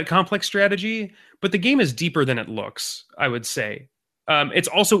develop that complex strategy, but the game is deeper than it looks, I would say. It's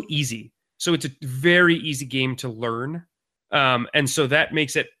also easy. So it's a very easy game to learn. And so that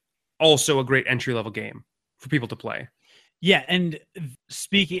makes it also a great entry-level game for people to play. Yeah, and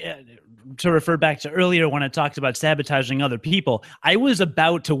speaking to refer back to earlier when I talked about sabotaging other people, I was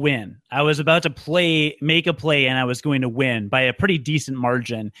about to win. I was about to make a play, and I was going to win by a pretty decent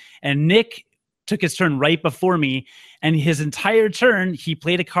margin. And Nick took his turn right before me, and his entire turn, he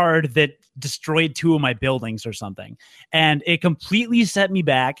played a card that destroyed 2 of my buildings or something. And it completely set me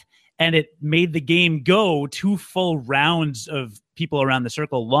back, and it made the game go 2 full rounds of people around the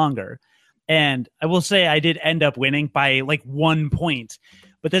circle longer. And I will say I did end up winning by like 1 point,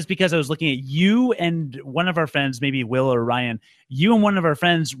 but that's because I was looking at you and one of our friends, maybe Will or Ryan. You and one of our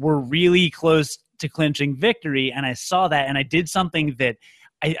friends were really close to clinching victory, and I saw that, and I did something that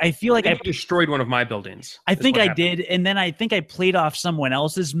I feel like I destroyed one of my buildings. I think I did, and then I think I played off someone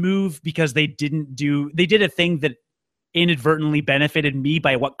else's move because they did a thing that inadvertently benefited me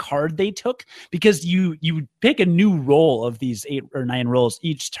by what card they took, because you pick a new roll of these 8 or 9 rolls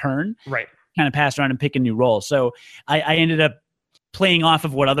each turn, right? Kind of pass around and pick a new roll. So I ended up playing off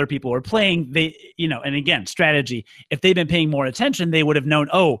of what other people were playing. They, and again, strategy. If they'd been paying more attention, they would have known,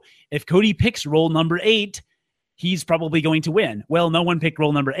 if Cody picks roll number 8, he's probably going to win. Well, no one picked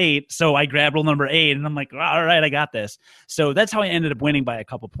roll number 8, so I grabbed roll number 8, and I'm like, all right, I got this. So that's how I ended up winning by a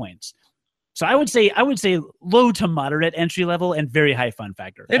couple points. So I would say low to moderate entry level and very high fun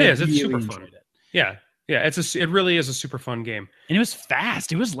factor. It's super fun. Yeah. It really is a super fun game, and it was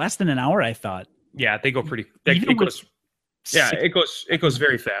fast. It was less than an hour, I thought. Yeah, they go pretty. It goes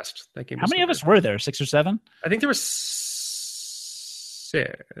very fast. That game. How many of us were there? 6 or 7? I think there was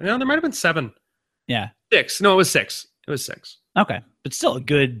 6. No, there might have been 7. Yeah. 6. No, it was 6. It was 6. Okay. But still a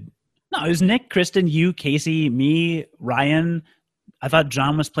good. No, it was Nick, Kristen, you, Casey, me, Ryan. I thought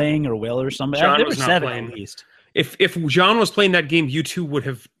John was playing, or Will or somebody. John there was were not 7 playing. at least. If John was playing that game, you two would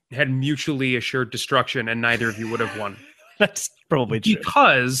have had mutually assured destruction, and neither of you would have won. That's probably true.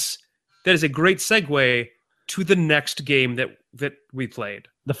 Because that is a great segue to the next game that we played.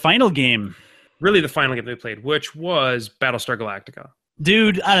 The final game. Really the final game that we played, which was Battlestar Galactica.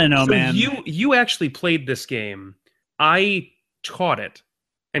 Dude, I don't know, man. You actually played this game. I taught it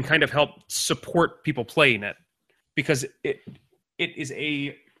and kind of helped support people playing it, because it is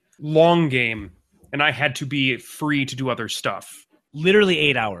a long game, and I had to be free to do other stuff. Literally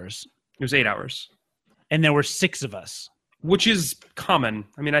 8 hours. It was 8 hours. And there were 6 of us. Which is common.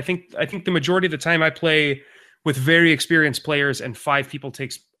 I mean, I think the majority of the time I play with very experienced players, and 5 people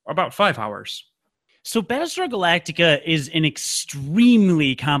takes about 5 hours. So Battlestar Galactica is an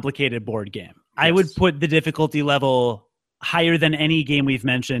extremely complicated board game. Yes. I would put the difficulty level higher than any game we've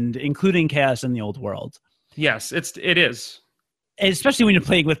mentioned, including Chaos in the Old World. Yes, it is. Especially when you're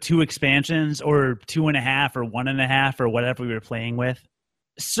playing with 2 expansions, or 2.5 or 1.5 or whatever we were playing with.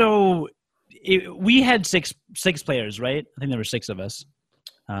 So we had six players, right? I think there were 6 of us.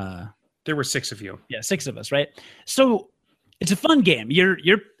 There were 6 of you. Yeah, 6 of us, right? So it's a fun game.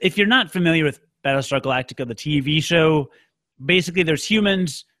 If you're not familiar with Battlestar Galactica, the TV show, basically there's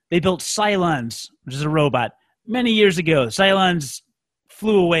humans. They built Cylons, which is a robot, many years ago. Cylons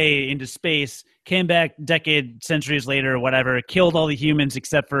flew away into space, came back centuries later, whatever, killed all the humans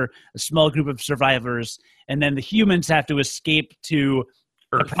except for a small group of survivors. And then the humans have to escape to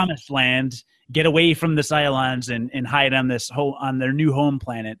Earth. The promised land, get away from the Cylons and hide on their new home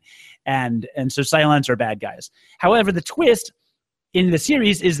planet. And so Cylons are bad guys. However, the twist in the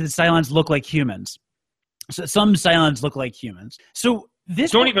series is that Cylons look like humans. So some Cylons look like humans. So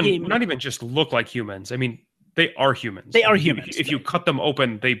this not even just look like humans. I mean, they are humans. They are humans. If you cut them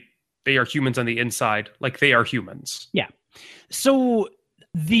open, they are humans on the inside, like they are humans. Yeah. So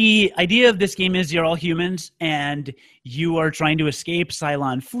the idea of this game is you're all humans, and you are trying to escape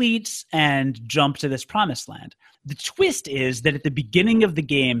Cylon fleets and jump to this promised land. The twist is that at the beginning of the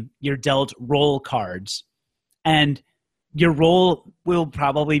game, you're dealt roll cards, and your role will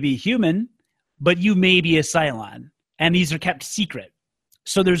probably be human, but you may be a Cylon, and these are kept secret.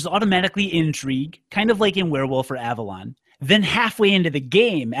 So there's automatically intrigue, kind of like in Werewolf or Avalon. Then halfway into the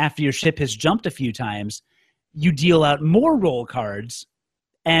game, after your ship has jumped a few times, you deal out more roll cards,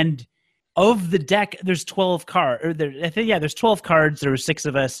 and of the deck, there's 12 cards. There's 12 cards. There were 6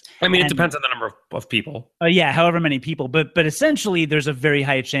 of us. I mean, it depends on the number of people. However many people. But essentially, there's a very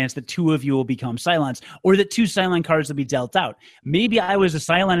high chance that 2 of you will become Cylons, or that 2 Cylon cards will be dealt out. Maybe I was a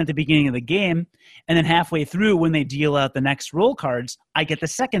Cylon at the beginning of the game, and then halfway through, when they deal out the next roll cards, I get the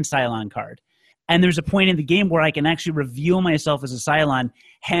second Cylon card. And there's a point in the game where I can actually reveal myself as a Cylon,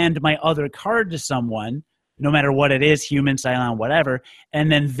 hand my other card to someone, no matter what it is, human, Cylon, whatever,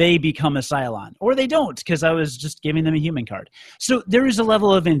 and then they become a Cylon. Or they don't, because I was just giving them a human card. So there is a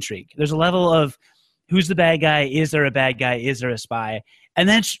level of intrigue. There's a level of who's the bad guy? Is there a bad guy? Is there a spy? And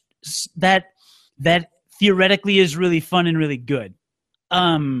that theoretically is really fun and really good.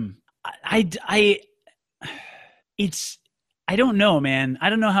 I don't know, man. I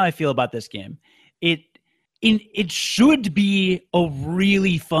don't know how I feel about this game. It should be a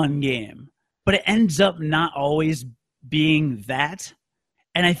really fun game, but it ends up not always being that.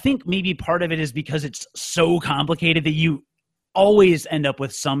 And I think maybe part of it is because it's so complicated that you always end up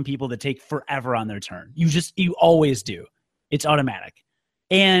with some people that take forever on their turn. You always do. It's automatic.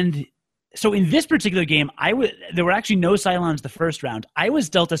 And So in this particular game, there were actually no Cylons the first round. I was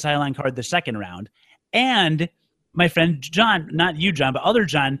dealt a Cylon card the second round, and my friend John, not you, John, but other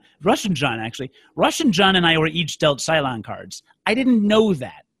John, Russian John, actually. Russian John and I were each dealt Cylon cards. I didn't know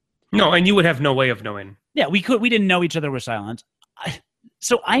that. No, and you would have no way of knowing. Yeah, we didn't know each other were Cylons.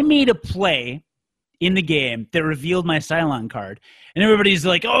 So I made a play in the game that revealed my Cylon card. And everybody's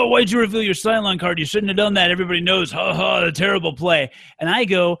like, oh, why'd you reveal your Cylon card? You shouldn't have done that. Everybody knows, ha ha, a terrible play. And I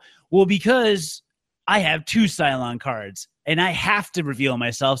go, well, because I have 2 Cylon cards, and I have to reveal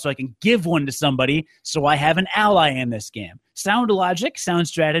myself so I can give one to somebody so I have an ally in this game. Sound logic, sound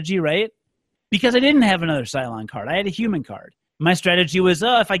strategy, right? Because I didn't have another Cylon card. I had a human card. My strategy was,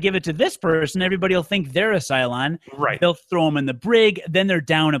 if I give it to this person, everybody will think they're a Cylon. Right. They'll throw them in the brig, then they're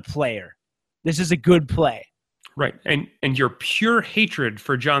down a player. This is a good play. Right. And your pure hatred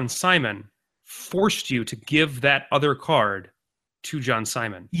for John Simon forced you to give that other card to John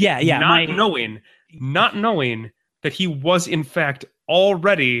Simon. Yeah. Not knowing that he was in fact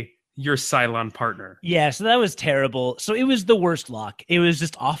already your Cylon partner. Yeah, so that was terrible. So it was the worst luck. It was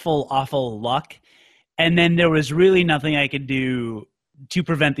just awful, awful luck. And then there was really nothing I could do to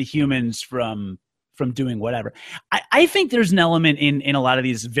prevent the humans from doing whatever. I think there's an element in a lot of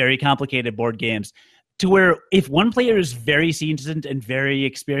these very complicated board games to where if one player is very seasoned and very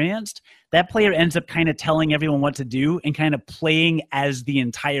experienced, that player ends up kind of telling everyone what to do and kind of playing as the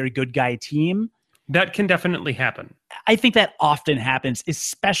entire good guy team. That can definitely happen. I think that often happens,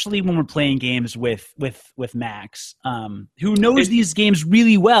 especially when we're playing games with Max, who knows these games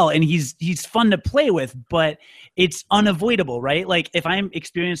really well, and he's fun to play with, but it's unavoidable, right? Like if I'm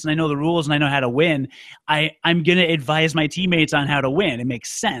experienced and I know the rules and I know how to win, I'm going to advise my teammates on how to win. It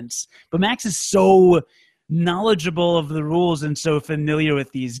makes sense. But Max is so knowledgeable of the rules and so familiar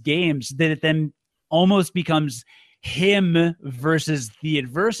with these games that it then almost becomes him versus the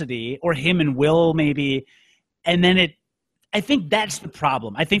adversity, or him and Will maybe. And then I think that's the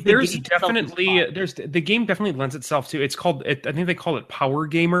problem. I think the game definitely lends itself to, I think they call it power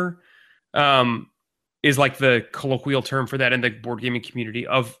gamer, is like the colloquial term for that in the board gaming community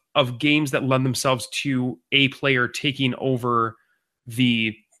of games that lend themselves to a player taking over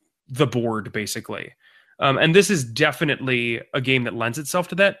the board basically. And this is definitely a game that lends itself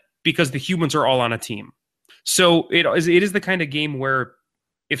to that because the humans are all on a team. So it is the kind of game where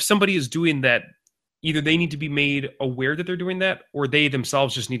if somebody is doing that, either they need to be made aware that they're doing that, or they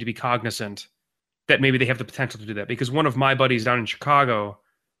themselves just need to be cognizant that maybe they have the potential to do that. Because one of my buddies down in Chicago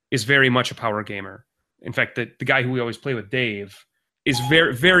is very much a power gamer. In fact, the guy who we always play with, Dave, is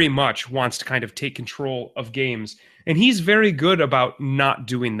very, very much wants to kind of take control of games. And he's very good about not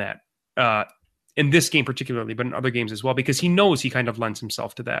doing that in this game particularly, but in other games as well, because he knows he kind of lends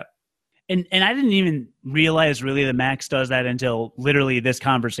himself to that. And I didn't even realize really that Max does that until literally this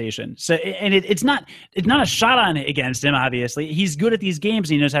conversation. So, and it's not a shot on against him. Obviously, he's good at these games.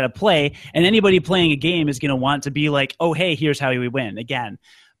 And he knows how to play. And anybody playing a game is going to want to be like, oh, hey, here's how we win again.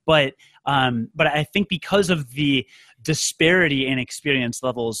 But I think because of the disparity in experience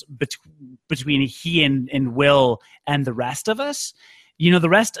levels between he and Will and the rest of us, the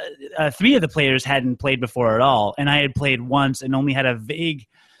rest, 3 of the players hadn't played before at all, and I had played once and only had a vague.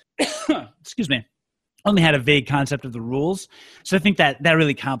 Excuse me, only had a vague concept of the rules. So I think that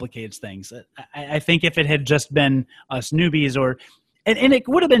really complicates things. I think if it had just been us newbies and it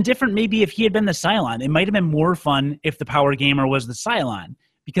would have been different maybe if he had been the Cylon. It might have been more fun if the power gamer was the Cylon,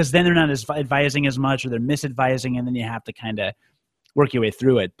 because then they're not advising as much, or they're misadvising, and then you have to kind of work your way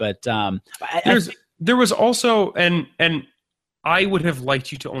through it. But there was also, and I would have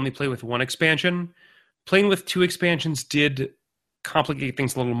liked you to only play with 1 expansion. Playing with 2 expansions did complicate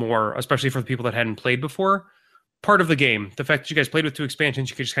things a little more, especially for the people that hadn't played before. Part of the game, the fact that you guys played with 2 expansions,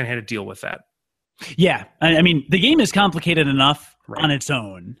 you could just kind of had to deal with that. Yeah, I mean, the game is complicated enough on its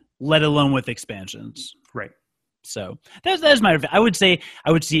own, let alone with expansions. Right. So that's my. I would say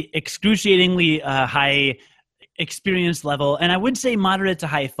excruciatingly high experience level, and I would say moderate to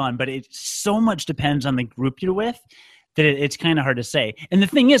high fun. But it so much depends on the group you're with that it's kind of hard to say. And the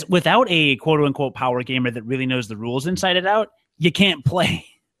thing is, without a quote unquote power gamer that really knows the rules inside and out, you can't play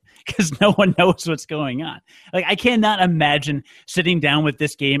because no one knows what's going on. Like, I cannot imagine sitting down with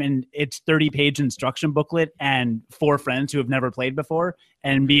this game and its 30-page instruction booklet and 4 friends who have never played before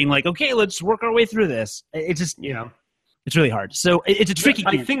and being like, okay, let's work our way through this. It's just, it's really hard. So it's a tricky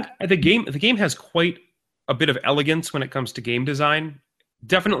game. I think the game has quite a bit of elegance when it comes to game design.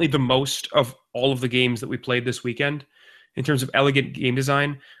 Definitely the most of all of the games that we played this weekend in terms of elegant game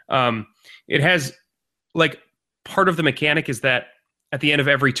design. It has, like, part of the mechanic is that at the end of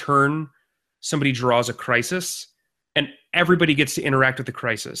every turn, somebody draws a crisis. and everybody gets to interact with the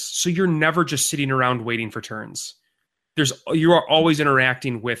crisis. So you're never just sitting around waiting for turns. You are always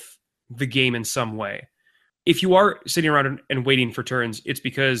interacting with the game in some way. If you are sitting around and waiting for turns, it's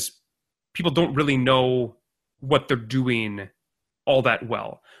because people don't really know what they're doing all that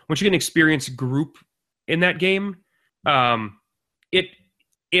well. Once you get an experienced group in that game,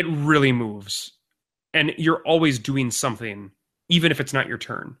 it really moves. And you're always doing something, even if it's not your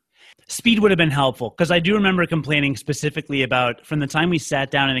turn. Speed would have been helpful, because I do remember complaining specifically about from the time we sat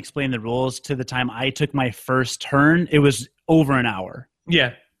down and explained the rules to the time I took my first turn, it was over an hour.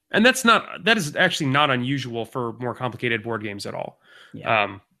 Yeah. And that is actually not unusual for more complicated board games at all.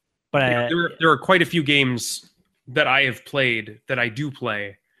 Yeah. There are quite a few games that I have played, that I do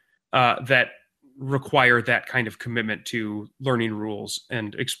play, that require that kind of commitment to learning rules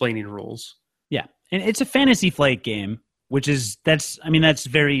and explaining rules. Yeah. And it's a Fantasy Flight game, that's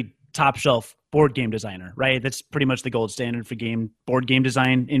very top shelf board game designer, right? That's pretty much the gold standard for board game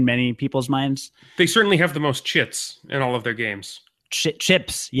design in many people's minds. They certainly have the most chits in all of their games.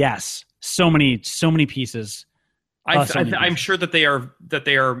 Chips, yes. So many pieces. I'm sure that they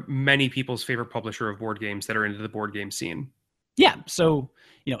are many people's favorite publisher of board games that are into the board game scene. Yeah. So,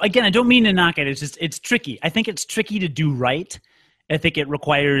 again, I don't mean to knock it. It's tricky. I think it's tricky to do right. I think it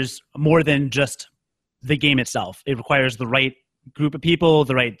requires more than just the game itself. It requires the right group of people,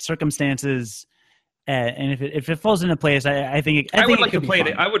 the right circumstances. And if it falls into place, I would like to play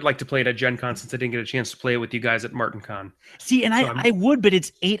it. I would like to play it at Gen Con, since I didn't get a chance to play it with you guys at Martin Con. See, and I would, but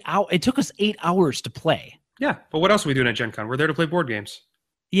it's 8 hours. It took us 8 hours to play. Yeah, but what else are we doing at Gen Con? We're there to play board games.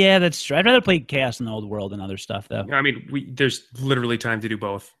 Yeah, that's true. I'd rather play Chaos in the Old World and other stuff, though. I mean, there's literally time to do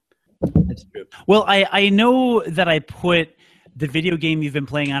both. That's true. Well, I know that I put the video game you've been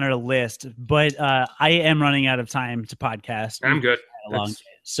playing on our list, but I am running out of time to podcast. I'm good.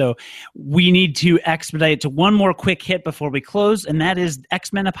 So we need to expedite to one more quick hit before we close, and that is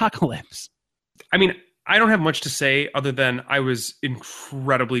X-Men Apocalypse. I mean, I don't have much to say other than I was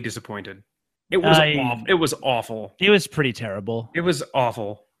incredibly disappointed. It was awful. It was awful. It was pretty terrible. It was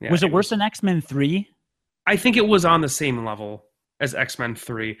awful. Yeah, was it worse than X-Men 3? I think it was on the same level as X-Men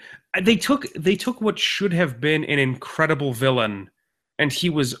 3. They took what should have been an incredible villain, and he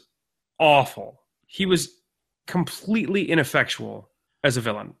was awful. He was completely ineffectual as a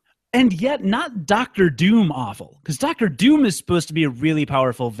villain. And yet not Doctor Doom awful, because Doctor Doom is supposed to be a really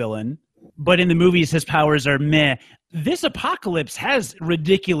powerful villain, but in the movies his powers are meh. This Apocalypse has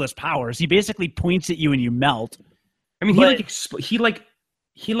ridiculous powers. He basically points at you and you melt. I mean, he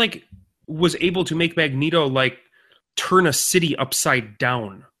was able to make Magneto turn a city upside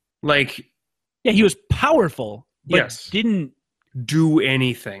down. Yeah, he was powerful, but didn't do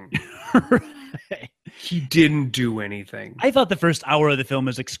anything. Right. He didn't do anything. I thought the first hour of the film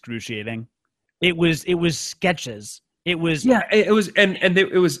was excruciating. It was sketches. It was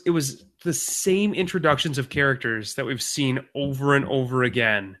it was the same introductions of characters that we've seen over and over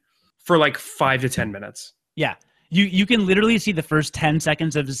again for 5 to 10 minutes. Yeah. You can literally see the first 10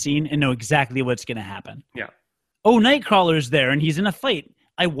 seconds of the scene and know exactly what's going to happen. Yeah. Oh, Nightcrawler's there and he's in a fight.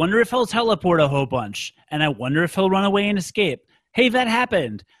 I wonder if he'll teleport a whole bunch. And I wonder if he'll run away and escape. Hey, that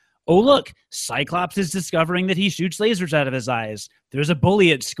happened. Oh, look, Cyclops is discovering that he shoots lasers out of his eyes. There's a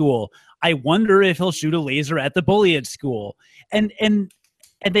bully at school. I wonder if he'll shoot a laser at the bully at school. And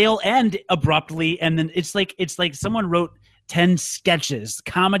they all end abruptly. And then it's like someone wrote 10 sketches,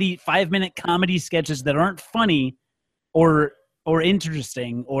 5-minute comedy sketches that aren't funny or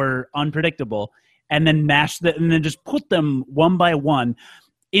interesting or unpredictable, and then and then just put them one by one,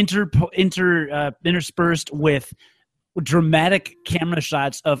 interspersed with dramatic camera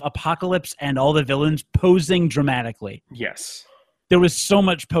shots of Apocalypse and all the villains posing dramatically. Yes. There was so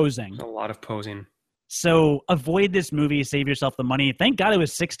much posing. A lot of posing. So avoid this movie, save yourself the money. Thank God it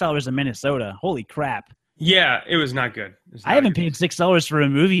was $6 in Minnesota. Holy crap. Yeah, it was not good. I haven't paid $6 for a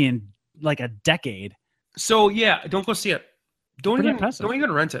movie in a decade. So yeah, don't go see it. Don't even rent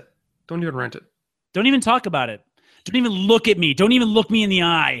it. Don't even rent it. Don't even talk about it. Don't even look at me. Don't even look me in the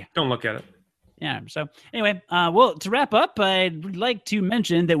eye. Don't look at it. Yeah. So anyway, to wrap up, I'd like to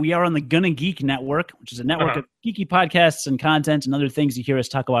mention that we are on the Gonna Geek Network, which is a network of geeky podcasts and content and other things you hear us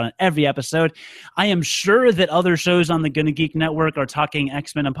talk about on every episode. I am sure that other shows on the Gonna Geek Network are talking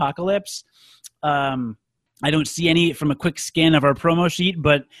X-Men Apocalypse. I don't see any from a quick scan of our promo sheet,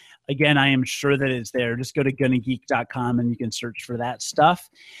 but again, I am sure that it's there. Just go to gonnageek.com and you can search for that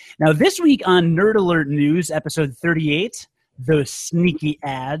stuff. Now, this week on Nerd Alert News, episode 38, those sneaky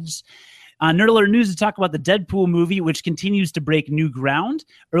ads. Nerd Alert News to talk about the Deadpool movie, which continues to break new ground.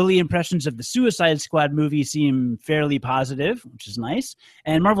 Early impressions of the Suicide Squad movie seem fairly positive, which is nice.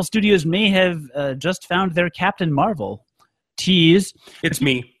 And Marvel Studios may have just found their Captain Marvel. Tease. It's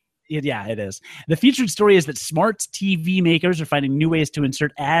me. Yeah, it is. The featured story is that smart TV makers are finding new ways to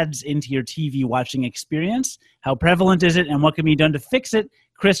insert ads into your TV watching experience. How prevalent is it, and what can be done to fix it?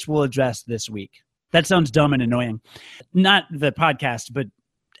 Chris will address this week. That sounds dumb and annoying. Not the podcast, but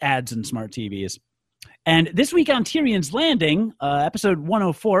ads and smart TVs. And this week on Tyrion's Landing, episode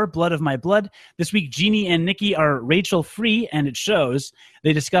 104, Blood of My Blood, this week Jeannie and Nikki are Rachel free, and it shows.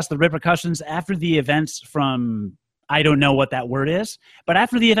 They discuss the repercussions after the events from... I don't know what that word is, but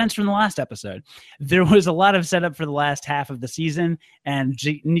after the events from the last episode, there was a lot of setup for the last half of the season, and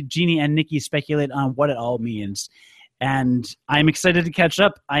Jeannie and Nikki speculate on what it all means. And I'm excited to catch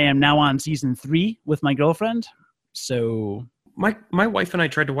up. I am now on season 3 with my girlfriend. So My wife and I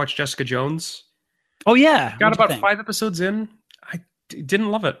tried to watch Jessica Jones. Oh, yeah. Got about 5 episodes in. I didn't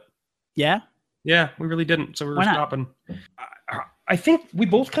love it. Yeah? Yeah, we really didn't. So we were Why not? stopping. I think we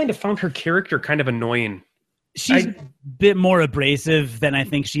both kind of found her character kind of annoying. She's a bit more abrasive than I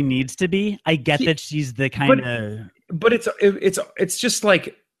think she needs to be. I get that she's the kind of... But it's just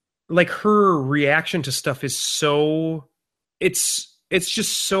like her reaction to stuff is so... It's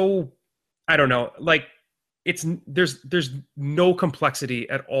just so... I don't know. Like, there's no complexity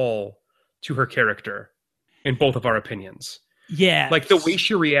at all to her character in both of our opinions. Yeah. Like, the way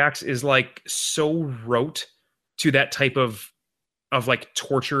she reacts is like so rote to that type of like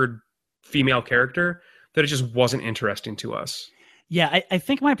tortured female character that it just wasn't interesting to us. Yeah, I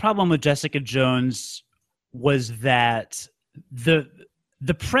think my problem with Jessica Jones was that the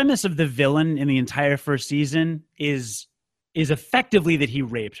premise of the villain in the entire first season is effectively that he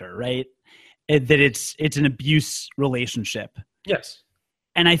raped her, right? That it's an abuse relationship. Yes.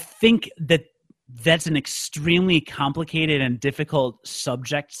 And I think that that's an extremely complicated and difficult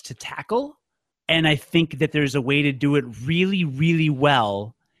subject to tackle. And I think that there's a way to do it really, really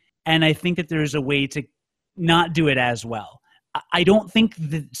well. And I think that there's a way to not do it as well. I don't think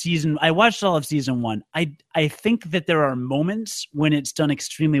I watched all of season 1. I think that there are moments when it's done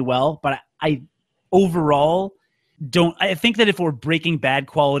extremely well, but I overall don't. I think that if we're Breaking Bad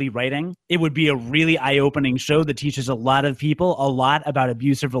quality writing, it would be a really eye-opening show that teaches a lot of people a lot about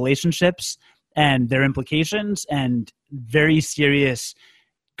abusive relationships and their implications and very serious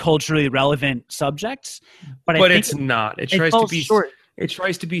culturally relevant subjects. But I think it's not. It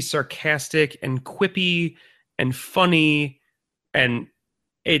tries to be sarcastic and quippy and funny, and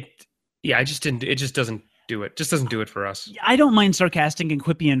it just doesn't do it. Just doesn't do it for us. I don't mind sarcastic and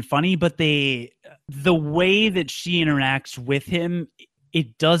quippy and funny, but the way that she interacts with him,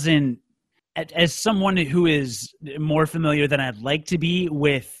 it doesn't. As someone who is more familiar than I'd like to be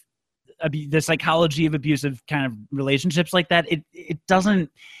with the psychology of abusive kind of relationships like that, it doesn't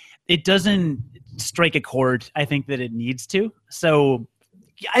strike a chord I think that it needs to. So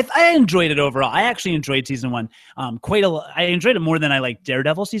I enjoyed it overall. I actually enjoyed season 1 quite a lot. I enjoyed it more than I liked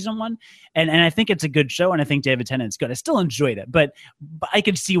Daredevil season 1, and I think it's a good show, and I think David Tennant's good. I still enjoyed it, but I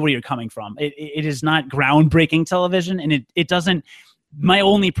could see where you're coming from. It is not groundbreaking television, and it doesn't. My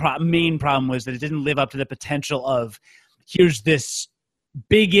only main problem was that it didn't live up to the potential of here's this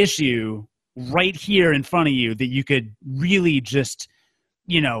big issue right here in front of you that you could really just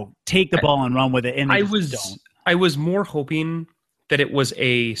take the ball and run with it. And I was more hoping that it was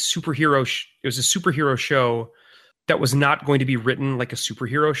a superhero. It was a superhero show that was not going to be written like a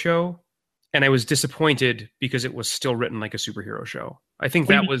superhero show, and I was disappointed because it was still written like a superhero show. I think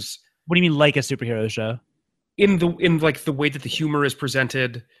that was. What do you mean, like a superhero show? In like the way that the humor is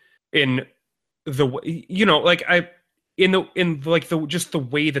presented, in the just the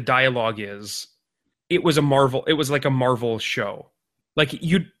way the dialogue is. It was like a Marvel show. Like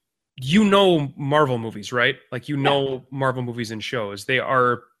Marvel movies, right? Like Marvel movies and shows. They're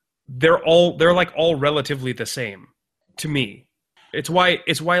like all relatively the same to me. It's why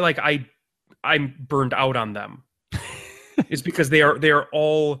like I'm burned out on them. It's because they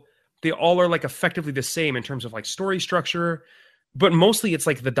all are like effectively the same in terms of like story structure, but mostly it's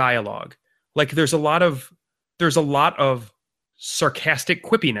like the dialogue. Like there's a lot of sarcastic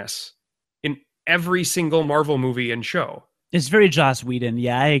quippiness in every single Marvel movie and show. It's very Joss Whedon.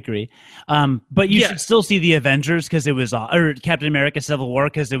 Yeah, I agree. But you should still see the Avengers because it was, or Captain America: Civil War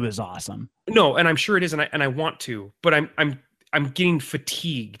because it was awesome. No, and I'm sure it is, and I want to, but I'm getting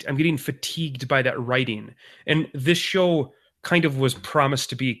fatigued. I'm getting fatigued by that writing, and this show kind of was promised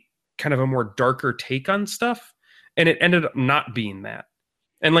to be kind of a more darker take on stuff, and it ended up not being that.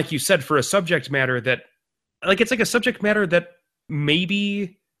 And like you said, for a subject matter that, like, it's like a subject matter that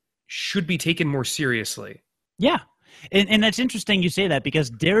maybe should be taken more seriously. Yeah. And that's interesting you say that, because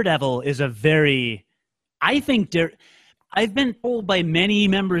Daredevil is a very, I think I've been told by many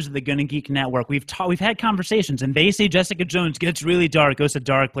members of the Gonna Geek Network, we've had conversations, and they say Jessica Jones gets really dark, goes to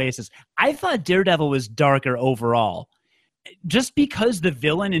dark places. I thought Daredevil was darker overall. Just because the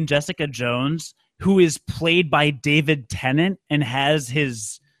villain in Jessica Jones, who is played by David Tennant and has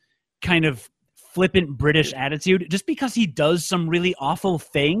his kind of flippant British attitude, just because he does some really awful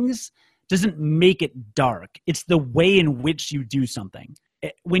things doesn't make it dark. It's the way in which you do something.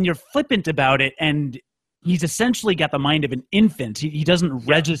 When you're flippant about it, and he's essentially got the mind of an infant. He doesn't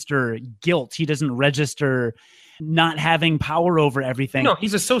register guilt. He doesn't register not having power over everything. No,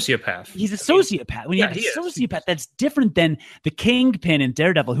 he's a sociopath. He's a sociopath. When you have a sociopath, that's different than the Kingpin in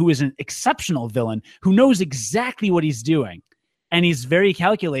Daredevil, who is an exceptional villain who knows exactly what he's doing. And he's very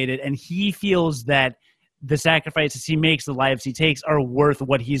calculated, and he feels that the sacrifices he makes, the lives he takes, are worth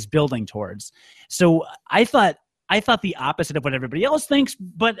what he's building towards. So I thought the opposite of what everybody else thinks,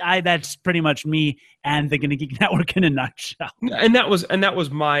 but that's pretty much me and the Gonna Geek Network in a nutshell. And that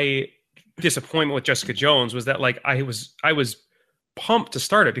was my disappointment with Jessica Jones, was that like I was pumped to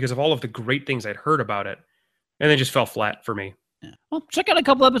start it because of all of the great things I'd heard about it, and then just fell flat for me. Yeah. Well, check out a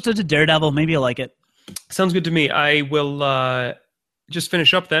couple episodes of Daredevil. Maybe you'll like it. Sounds good to me. I will just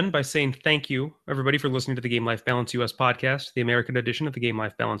finish up then by saying thank you, everybody, for listening to the Game Life Balance US podcast, the American edition of the Game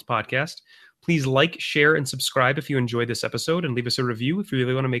Life Balance podcast. Please like, share, and subscribe if you enjoyed this episode, and leave us a review if you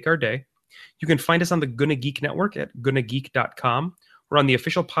really want to make our day. You can find us on the Gonna Geek Network at gonnageek.com, or on the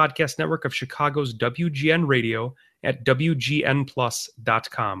official podcast network of Chicago's WGN Radio at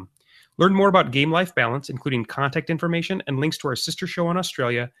WGNplus.com. Learn more about Game Life Balance, including contact information and links to our sister show in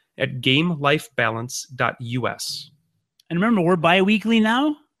Australia at gamelifebalance.us. And remember, we're bi-weekly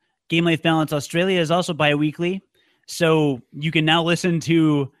now. Game Life Balance Australia is also bi-weekly. So you can now listen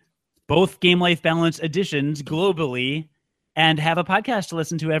to both Game Life Balance editions globally and have a podcast to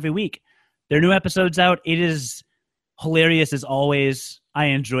listen to every week. There are new episodes out. It is hilarious as always. I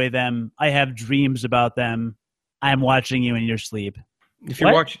enjoy them. I have dreams about them. I'm watching you in your sleep. If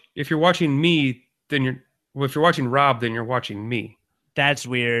you're watching me, then if you're watching Rob, then you're watching me. That's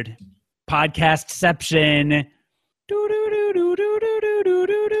weird. Podcastception. Doo-doo.